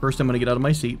 First, I'm going to get out of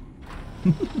my seat.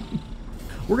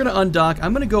 We're going to undock.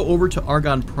 I'm going to go over to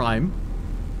Argon Prime.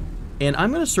 And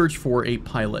I'm going to search for a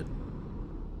pilot.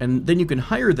 And then you can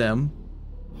hire them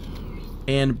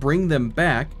and bring them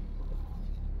back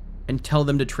and tell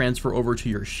them to transfer over to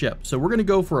your ship. So we're going to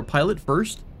go for a pilot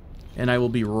first. And I will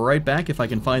be right back if I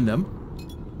can find them.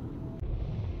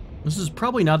 This is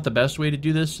probably not the best way to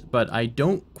do this, but I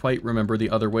don't quite remember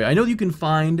the other way. I know you can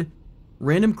find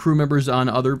random crew members on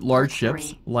other large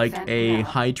ships, like a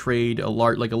high trade, a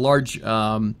large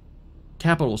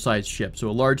capital-sized ship. So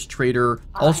a large trader.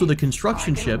 Also the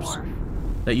construction ships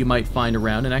that you might find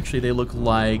around, and actually they look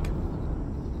like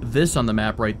this on the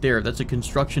map right there. That's a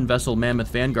construction vessel, Mammoth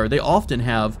Vanguard. They often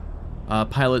have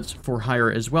pilots for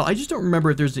hire as well. I just don't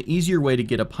remember if there's an easier way to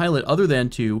get a pilot other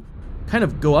than to kind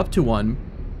of go up to one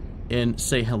and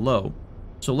say hello.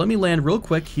 So let me land real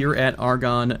quick here at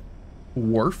Argon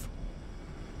Wharf.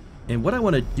 And what I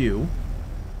want to do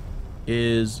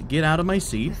is get out of my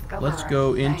seat. Let's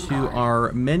go into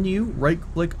our menu,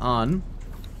 right-click on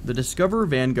the Discover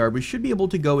Vanguard. We should be able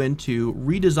to go into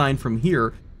redesign from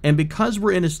here. And because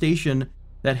we're in a station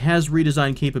that has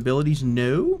redesign capabilities,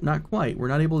 no, not quite. We're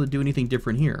not able to do anything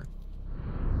different here.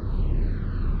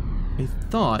 I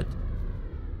thought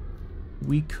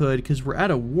we could, because we're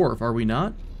at a wharf, are we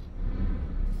not?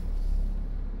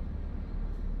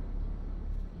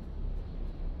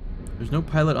 There's no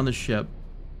pilot on the ship.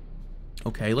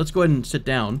 Okay, let's go ahead and sit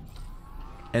down.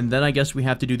 And then I guess we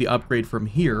have to do the upgrade from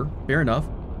here. Fair enough.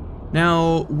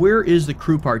 Now, where is the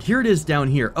crew part? Here it is down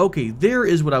here. Okay, there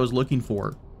is what I was looking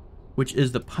for, which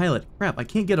is the pilot. Crap, I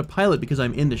can't get a pilot because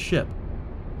I'm in the ship.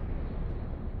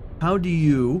 How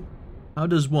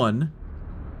does one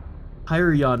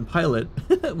hire yon pilot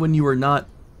when you are not,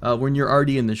 when you're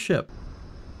already in the ship?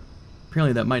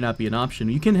 Apparently that might not be an option.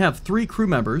 You can have 3 crew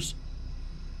members.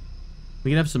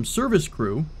 We can have some service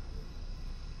crew.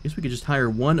 I guess we could just hire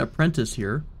 1 apprentice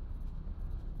here.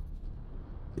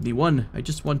 Give me one. I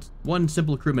just want 1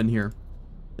 simple crewman here.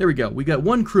 There we go. We got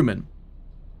 1 crewman.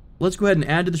 Let's go ahead and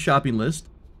add to the shopping list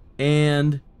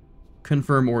and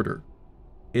confirm order.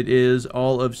 It is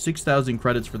all of 6,000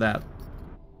 credits for that.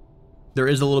 There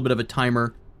is a little bit of a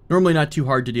timer. Normally not too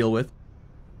hard to deal with.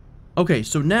 Okay,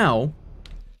 so now,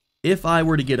 if I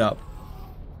were to get up,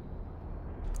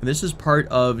 and this is part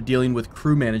of dealing with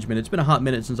crew management. It's been a hot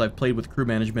minute since I've played with crew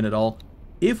management at all.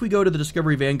 If we go to the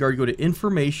Discovery Vanguard, go to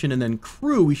Information, and then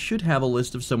Crew, we should have a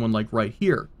list of someone like right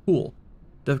here. Cool.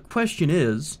 The question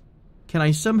is, can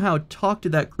I somehow talk to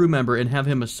that crew member and have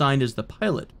him assigned as the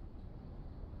pilot?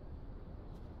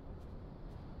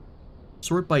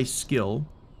 Sort by skill.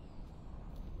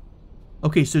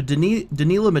 Okay, so Danila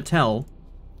Mattel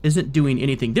isn't doing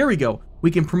anything. There we go.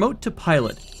 We can promote to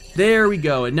pilot. There we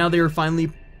go. And now they are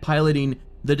finally piloting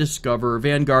the Discover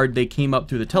Vanguard. They came up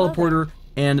through the teleporter,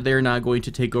 and they're now going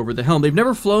to take over the helm. They've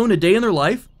never flown a day in their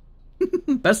life.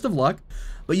 Best of luck.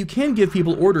 But you can give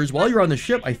people orders while you're on the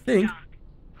ship, I think,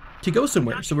 to go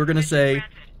somewhere. So we're going to say,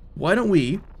 why don't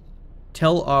we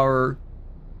tell our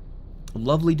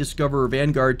lovely Discoverer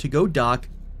Vanguard to go dock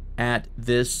at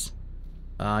this.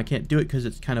 I can't do it because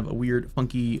it's kind of a weird,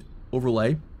 funky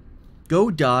overlay.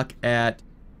 Go dock at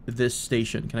this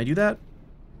station. Can I do that?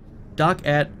 Dock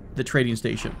at the trading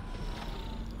station.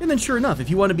 And then sure enough, if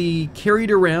you want to be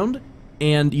carried around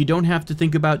and you don't have to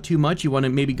think about too much, you want to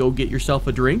maybe go get yourself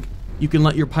a drink, you can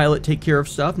let your pilot take care of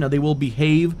stuff. Now they will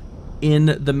behave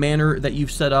in the manner that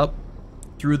you've set up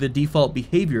through the default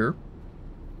behavior,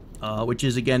 which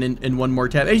is again in one more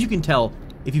tab. As you can tell,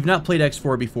 if you've not played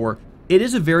X4 before, it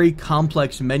is a very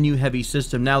complex menu-heavy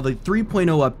system. Now the 3.0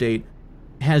 update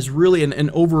has really, and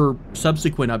over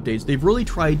subsequent updates, they've really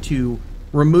tried to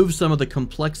remove some of the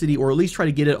complexity, or at least try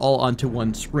to get it all onto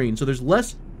one screen. So there's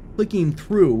less clicking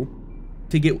through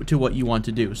to get to what you want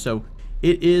to do. So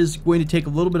it is going to take a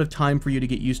little bit of time for you to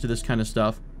get used to this kind of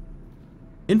stuff.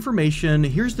 Information,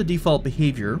 here's the default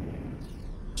behavior.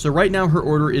 So right now her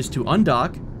order is to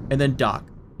undock and then dock,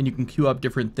 and you can queue up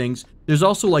different things. There's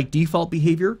also like default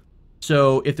behavior.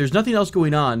 So if there's nothing else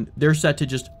going on, they're set to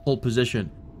just hold position.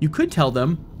 You could tell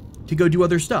them to go do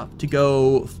other stuff, to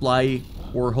go fly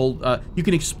or hold. You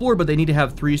can explore, but they need to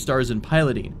have 3 stars in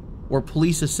piloting. Or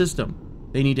police a system.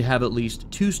 They need to have at least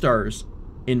 2 stars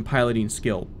in piloting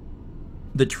skill.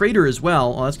 The trader as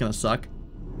well. Oh, that's going to suck.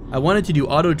 I wanted to do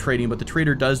auto trading, but the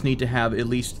trader does need to have at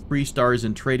least 3 stars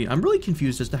in trading. I'm really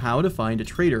confused as to how to find a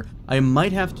trader. I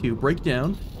might have to break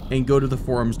down and go to the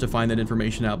forums to find that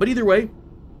information out. But either way,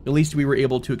 at least we were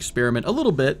able to experiment a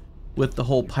little bit with the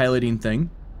whole piloting thing.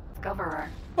 Discoverer.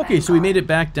 Okay, so we made it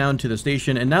back down to the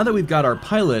station, and now that we've got our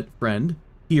pilot friend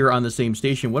here on the same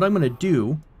station, what I'm going to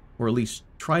do, or at least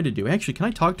try to do, actually, can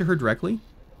I talk to her directly?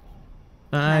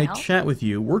 I chat with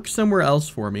you. Work somewhere else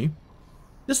for me.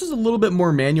 This is a little bit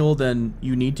more manual than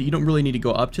you need to. You don't really need to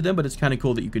go up to them, but it's kind of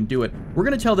cool that you can do it. We're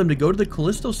going to tell them to go to the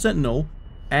Callisto Sentinel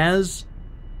as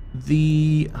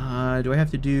the... do I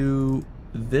have to do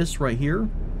this right here?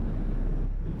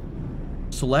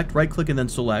 Select, right-click, and then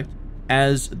select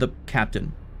as the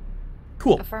captain.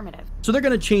 Cool. Affirmative. So they're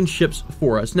going to change ships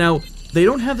for us. Now, they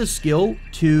don't have the skill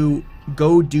to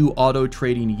go do auto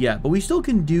trading yet, but we still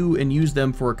can do and use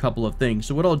them for a couple of things.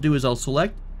 So what I'll do is I'll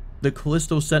select the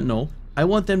Callisto Sentinel. I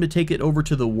want them to take it over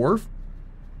to the wharf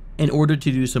in order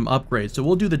to do some upgrades. So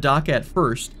we'll do the dock at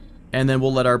first, and then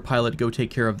we'll let our pilot go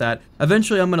take care of that.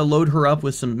 Eventually, I'm going to load her up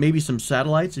with maybe some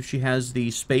satellites if she has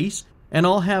the space, and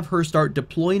I'll have her start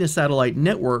deploying a satellite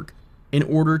network in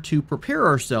order to prepare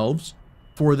ourselves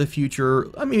for the future.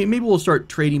 I mean, maybe we'll start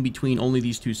trading between only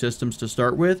these 2 systems to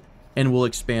start with, and we'll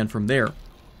expand from there.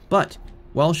 But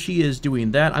while she is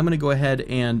doing that, I'm going to go ahead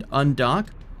and undock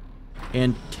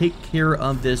and take care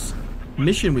of this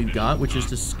mission we've got, which is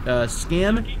to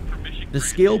scan the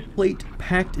scale plate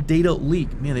packed data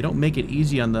leak. Man, they don't make it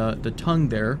easy on the tongue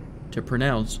there to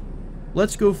pronounce.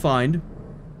 Let's go find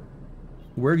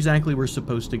where exactly we're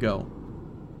supposed to go.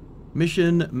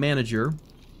 Mission manager,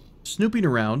 snooping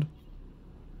around.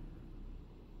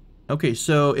 Okay,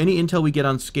 so any intel we get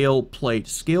on scale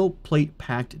plate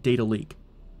packed data leak.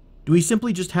 Do we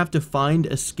simply just have to find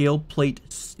a scale plate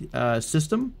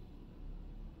system?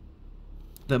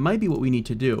 That might be what we need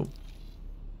to do.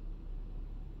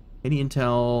 Any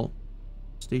intel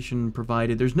station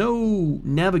provided. There's no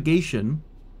navigation.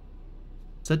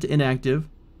 Set to inactive.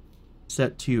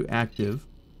 Set to active.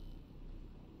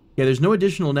 Yeah, there's no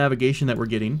additional navigation that we're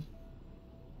getting.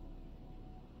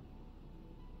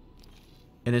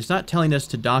 And it's not telling us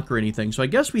to dock or anything. So I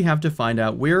guess we have to find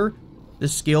out where the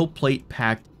scale plate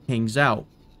pack hangs out.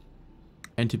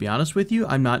 And to be honest with you,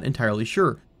 I'm not entirely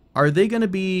sure. Are they going to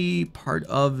be part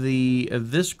of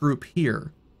this group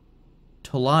here?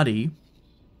 Tolati.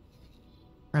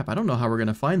 Crap, I don't know how we're going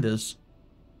to find this.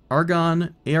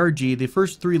 Argon, ARG, the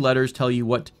first 3 letters tell you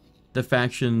what the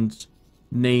faction's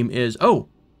name is. Oh,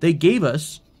 they gave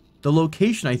us the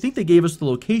location. I think they gave us the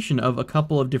location of a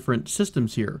couple of different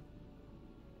systems here.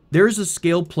 There's a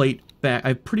scale plate back.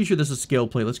 I'm pretty sure this is a scale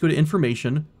plate. Let's go to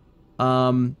information.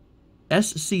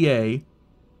 SCA.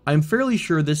 I'm fairly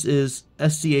sure this is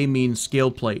SCA means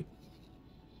scale plate.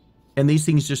 And these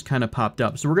things just kind of popped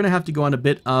up. So we're going to have to go on a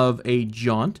bit of a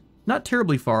jaunt. Not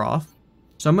terribly far off.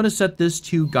 So I'm going to set this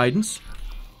to guidance.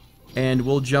 And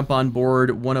we'll jump on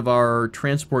board one of our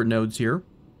transport nodes here.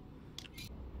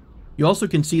 You also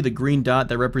can see the green dot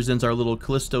that represents our little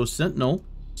Callisto Sentinel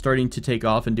starting to take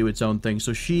off and do its own thing.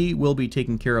 So she will be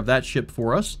taking care of that ship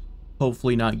for us.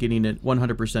 Hopefully not getting it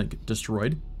 100%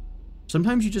 destroyed.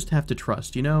 Sometimes you just have to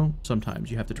trust, you know? Sometimes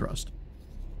you have to trust.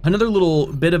 Another little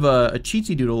bit of a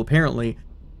cheatsy doodle, apparently.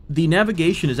 The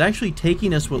navigation is actually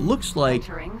taking us what looks like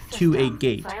to a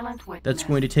gate. That's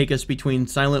going to take us between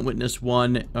Silent Witness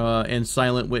 1 and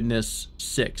Silent Witness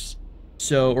 6.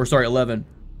 So, or sorry, 11.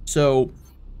 So,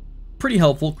 pretty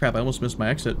helpful. Crap, I almost missed my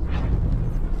exit.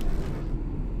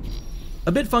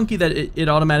 A bit funky that it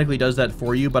automatically does that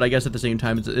for you, but I guess at the same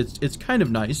time, it's kind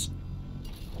of nice.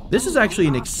 This is actually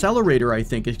an accelerator, I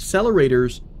think.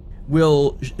 Accelerators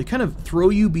will kind of throw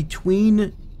you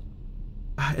between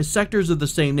sectors of the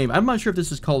same name. I'm not sure if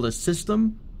this is called a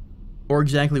system or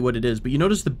exactly what it is, but you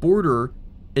notice the border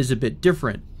is a bit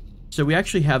different. So we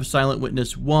actually have Silent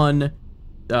Witness 1,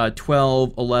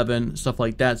 12, 11, stuff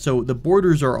like that. So the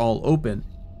borders are all open.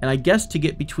 And I guess to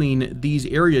get between these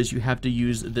areas, you have to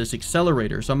use this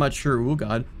accelerator. So I'm not sure, oh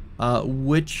god,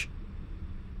 which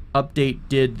update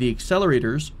did the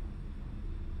accelerators,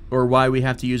 or why we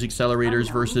have to use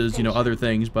accelerators versus, you know, other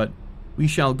things. But we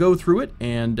shall go through it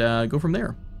and go from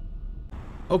there.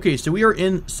 Okay, so we are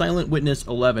in Silent Witness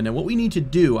 11, and what we need to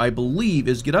do, I believe,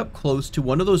 is get up close to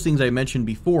one of those things I mentioned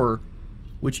before,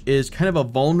 which is kind of a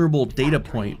vulnerable data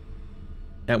point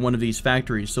at one of these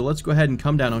factories. So let's go ahead and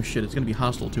come down. Oh shit, it's going to be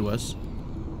hostile to us.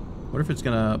 What if it's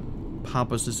going to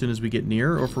pop us as soon as we get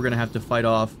near, or if we're going to have to fight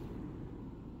off?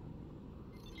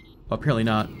 Well, apparently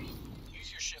not. Use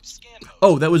your ship's scan mode.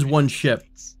 Oh, that was one ship.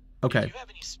 Okay. If you have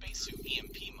any spacesuit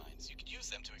EMP mines, you could use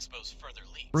them to expose further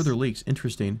leaks. Further leaks,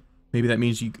 interesting. Maybe that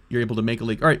means you're able to make a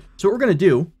leak. All right, so what we're going to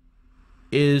do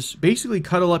is basically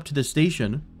cuddle up to the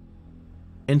station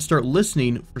and start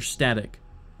listening for static,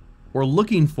 or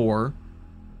looking for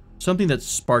something that's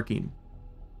sparking.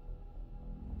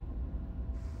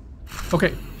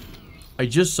 Okay, I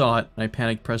just saw it, and I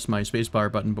panicked, pressed my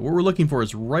spacebar button, but what we're looking for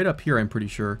is right up here, I'm pretty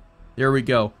sure. There we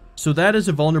go. So that is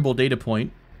a vulnerable data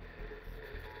point,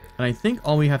 and I think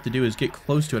all we have to do is get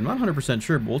close to it. I'm not 100%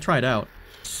 sure, but we'll try it out.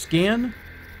 Scan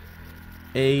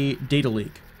a data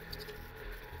leak.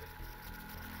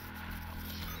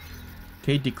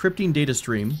 Okay, decrypting data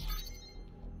stream.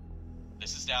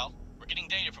 This is Dal. We're getting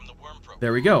data from the worm program.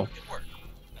 There we go. Good work.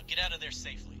 Now get out of there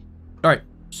safely. Alright,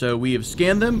 so we have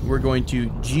scanned them. We're going to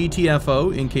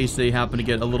GTFO in case they happen to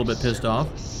get a little bit pissed off.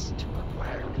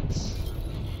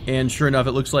 And sure enough,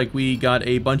 it looks like we got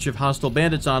a bunch of hostile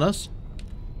bandits on us.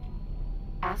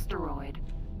 Asteroid.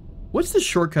 What's the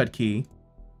shortcut key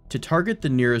to target the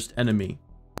nearest enemy?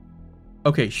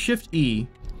 Okay, Shift E.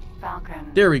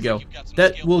 Falcon. There we go.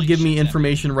 That will give me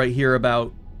information right here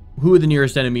about who the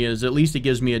nearest enemy is. At least it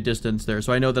gives me a distance there,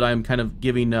 so I know that I'm kind of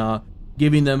giving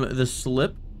them the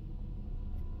slip.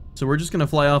 So we're just going to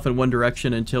fly off in one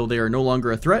direction until they are no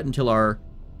longer a threat, until our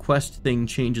quest thing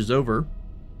changes over.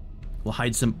 We'll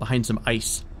hide behind some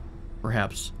ice,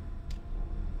 perhaps.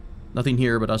 Nothing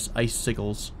here but us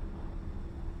icicles.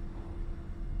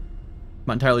 I'm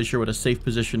not entirely sure what a safe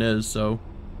position is, so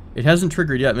it hasn't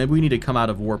triggered yet. Maybe we need to come out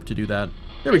of warp to do that.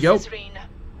 There we go.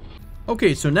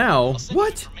 Okay, so now,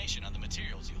 what?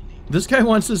 This guy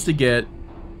wants us to get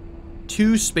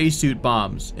 2 spacesuit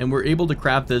bombs, and we're able to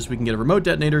craft this. We can get a remote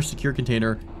detonator, secure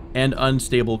container, and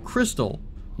unstable crystal.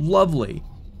 Lovely.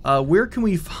 Where can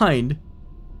we find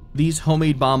these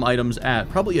homemade bomb items at?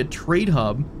 Probably a trade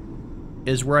hub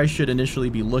is where I should initially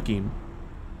be looking.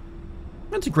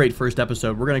 That's a great first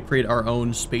episode. We're going to create our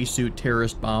own spacesuit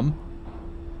terrorist bomb.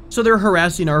 So they're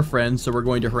harassing our friends, so we're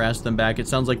going to harass them back. It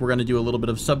sounds like we're going to do a little bit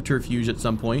of subterfuge at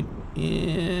some point.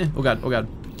 Oh god, oh god.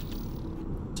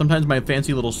 Sometimes my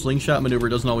fancy little slingshot maneuver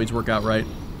doesn't always work out right.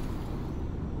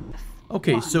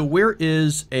 Okay, so where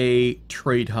is a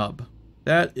trade hub?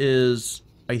 That is,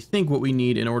 I think, what we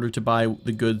need in order to buy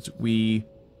the goods we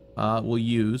will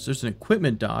use. There's an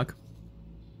equipment dock.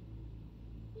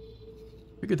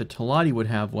 I figured the Talati would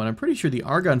have one. I'm pretty sure the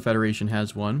Argon Federation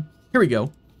has one. Here we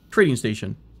go. Trading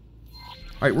station.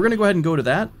 Alright, we're going to go ahead and go to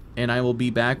that, and I will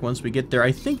be back once we get there.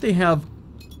 I think they have,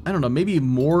 I don't know, maybe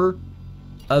more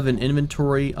of an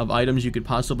inventory of items you could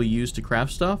possibly use to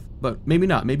craft stuff, but maybe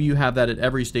not. Maybe you have that at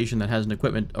every station that has an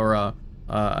equipment or a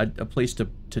place to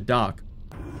dock.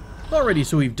 Alrighty,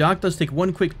 so we've docked. Let's take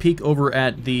one quick peek over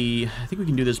at the... I think we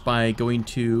can do this by going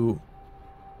to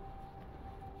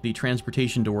the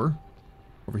transportation door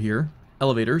over here.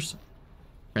 Elevators.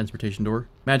 Transportation door.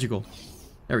 Magical.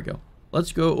 There we go.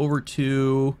 Let's go over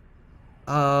to...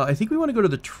 I think we want to go to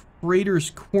the Trader's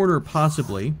Corner,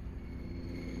 possibly.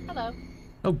 Hello.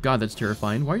 Oh god, that's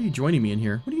terrifying. Why are you joining me in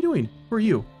here? What are you doing? Who are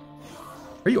you?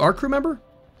 Are you our crew member?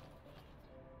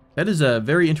 That is a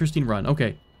very interesting run.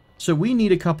 Okay. So we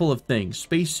need a couple of things.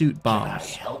 Spacesuit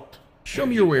bombs. Show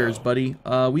me your wares, buddy.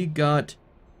 We got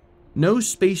no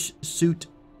spacesuit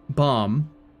bomb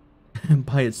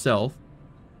by itself.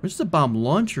 Where's the bomb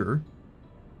launcher?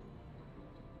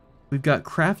 We've got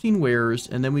crafting wares,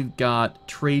 and then we've got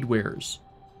trade wares.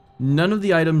 None of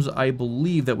the items I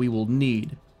believe that we will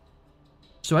need.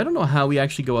 So I don't know how we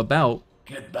actually go about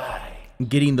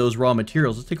getting those raw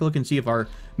materials. Let's take a look and see if our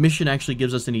mission actually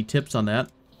gives us any tips on that.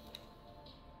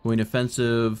 Going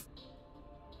offensive.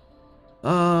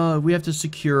 We have to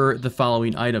secure the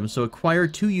following items. So acquire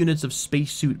 2 units of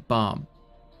spacesuit bomb.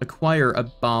 Acquire a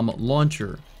bomb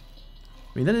launcher.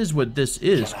 I mean, that is what this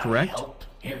is, correct?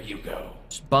 Here you go.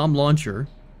 It's bomb launcher.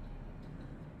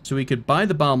 So we could buy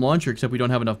the bomb launcher, except we don't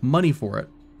have enough money for it.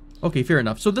 Okay, fair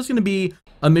enough. So this is going to be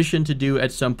a mission to do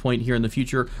at some point here in the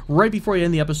future. Right before I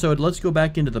end the episode, let's go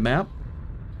back into the map.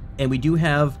 And we do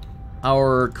have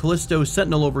our Callisto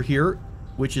Sentinel over here,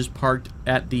 which is parked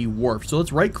at the wharf. So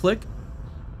let's right-click.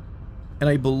 And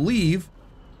I believe...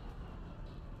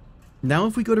 Now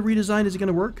if we go to redesign, is it going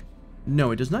to work?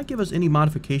 No, it does not give us any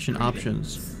modification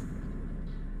options.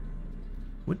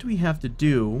 What do we have to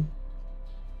do?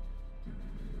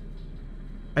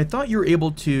 I thought you were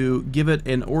able to give it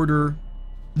an order.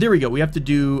 There we go. We have to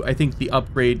do, I think, the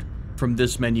upgrade from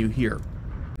this menu here.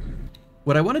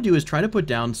 What I want to do is try to put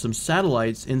down some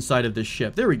satellites inside of this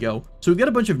ship. There we go. So we've got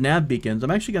a bunch of nav beacons.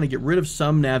 I'm actually going to get rid of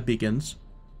some nav beacons.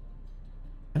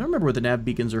 I don't remember what the nav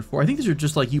beacons are for. I think these are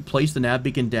just like you place the nav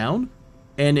beacon down,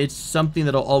 and it's something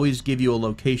that'll always give you a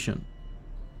location.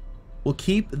 We'll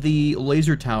keep the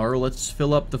laser tower. Let's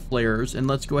fill up the flares, and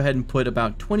let's go ahead and put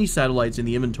about 20 satellites in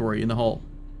the inventory in the hull.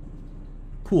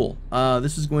 Cool.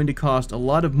 This is going to cost a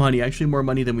lot of money, actually more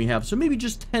money than we have, so maybe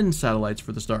just 10 satellites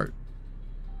for the start.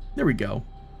 There we go.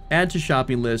 Add to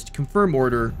shopping list, confirm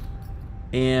order,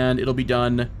 and it'll be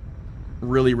done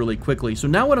really, really quickly. So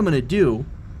now what I'm going to do,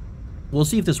 we'll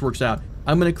see if this works out.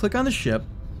 I'm going to click on the ship,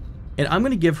 and I'm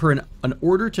going to give her an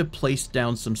order to place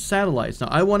down some satellites. Now,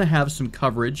 I want to have some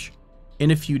coverage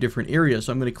in a few different areas,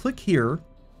 so I'm going to click here,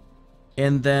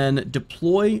 and then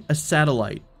deploy a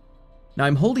satellite. Now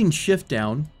I'm holding shift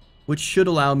down, which should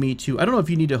allow me to, I don't know if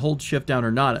you need to hold shift down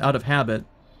or not out of habit,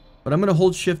 but I'm going to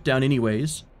hold shift down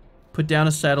anyways, put down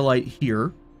a satellite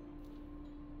here,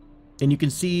 and you can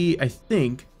see, I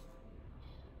think,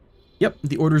 yep,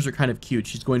 the orders are kind of cute.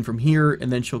 She's going from here, and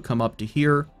then she'll come up to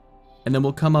here, and then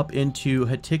we'll come up into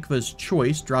Hatikva's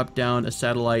choice, drop down a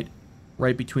satellite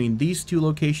right between these 2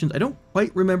 locations. I don't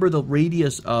quite remember the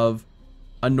radius of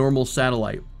a normal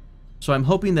satellite. So I'm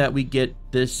hoping that we get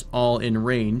this all in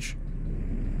range.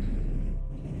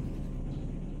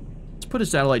 Let's put a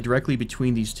satellite directly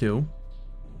between these 2.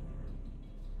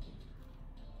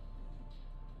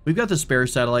 We've got the spare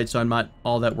satellite, so I'm not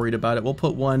all that worried about it. We'll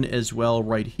put one as well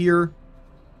right here.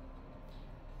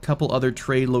 Couple other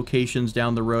trade locations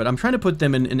down the road. I'm trying to put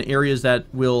them in areas that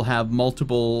will have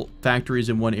multiple factories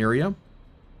in one area.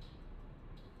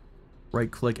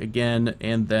 Right-click again,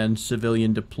 and then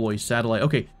civilian deploy satellite.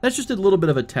 Okay, that's just a little bit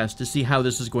of a test to see how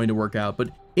this is going to work out.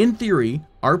 But in theory,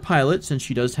 our pilot, since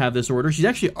she does have this order, she's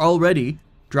actually already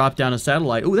dropped down a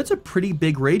satellite. Oh, that's a pretty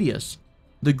big radius.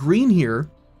 The green here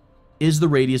is the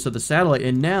radius of the satellite.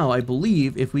 And now, I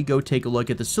believe, if we go take a look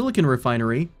at the silicon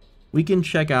refinery, we can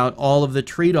check out all of the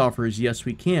trade offers. Yes,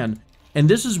 we can. And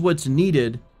this is what's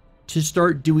needed to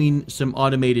start doing some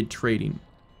automated trading.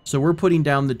 So we're putting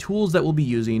down the tools that we'll be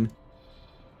using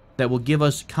that will give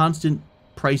us constant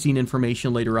pricing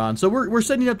information later on. So we're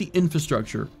setting up the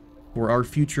infrastructure for our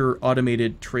future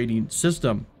automated trading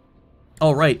system.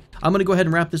 All right, I'm going to go ahead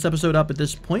and wrap this episode up at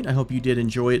this point. I hope you did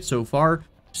enjoy it so far.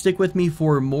 Stick with me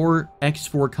for more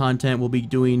X4 content. We'll be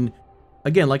doing,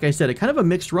 again, like I said, a kind of a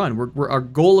mixed run. Our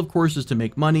goal, of course, is to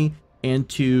make money and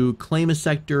to claim a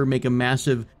sector, make a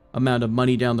massive amount of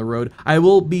money down the road. I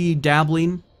will be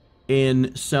dabbling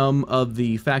in some of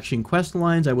the faction quest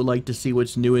lines. I would like to see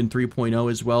what's new in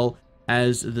 3.0 as well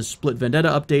as the Split Vendetta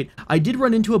update. I did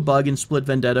run into a bug in Split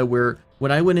Vendetta where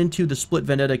when I went into the Split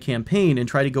Vendetta campaign and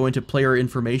tried to go into player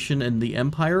information and the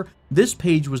Empire, this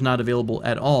page was not available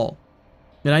at all.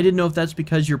 And I didn't know if that's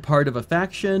because you're part of a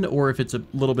faction or if it's a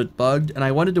little bit bugged, and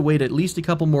I wanted to wait at least a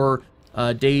couple more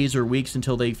days or weeks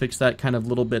until they fix that kind of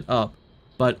little bit up.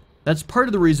 But that's part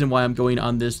of the reason why I'm going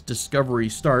on this discovery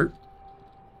start,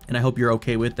 and I hope you're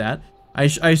okay with that. I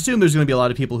assume there's going to be a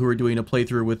lot of people who are doing a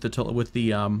playthrough with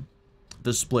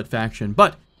the split faction.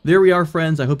 But there we are,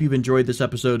 friends. I hope you've enjoyed this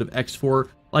episode of X4.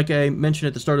 Like I mentioned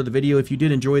at the start of the video, if you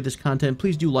did enjoy this content,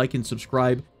 please do like and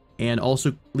subscribe, and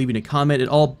also leaving a comment. It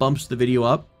all bumps the video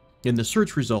up in the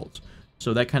search results.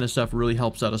 So that kind of stuff really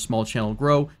helps out a small channel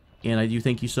grow, and I do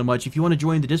thank you so much. If you want to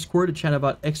join the Discord to chat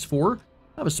about X4, I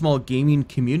have a small gaming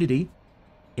community,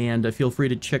 and feel free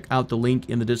to check out the link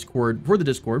in the Discord for the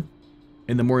Discord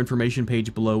and the more information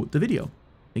page below the video.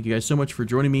 Thank you guys so much for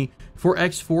joining me for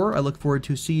X4. I look forward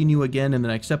to seeing you again in the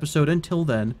next episode. Until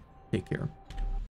then, take care.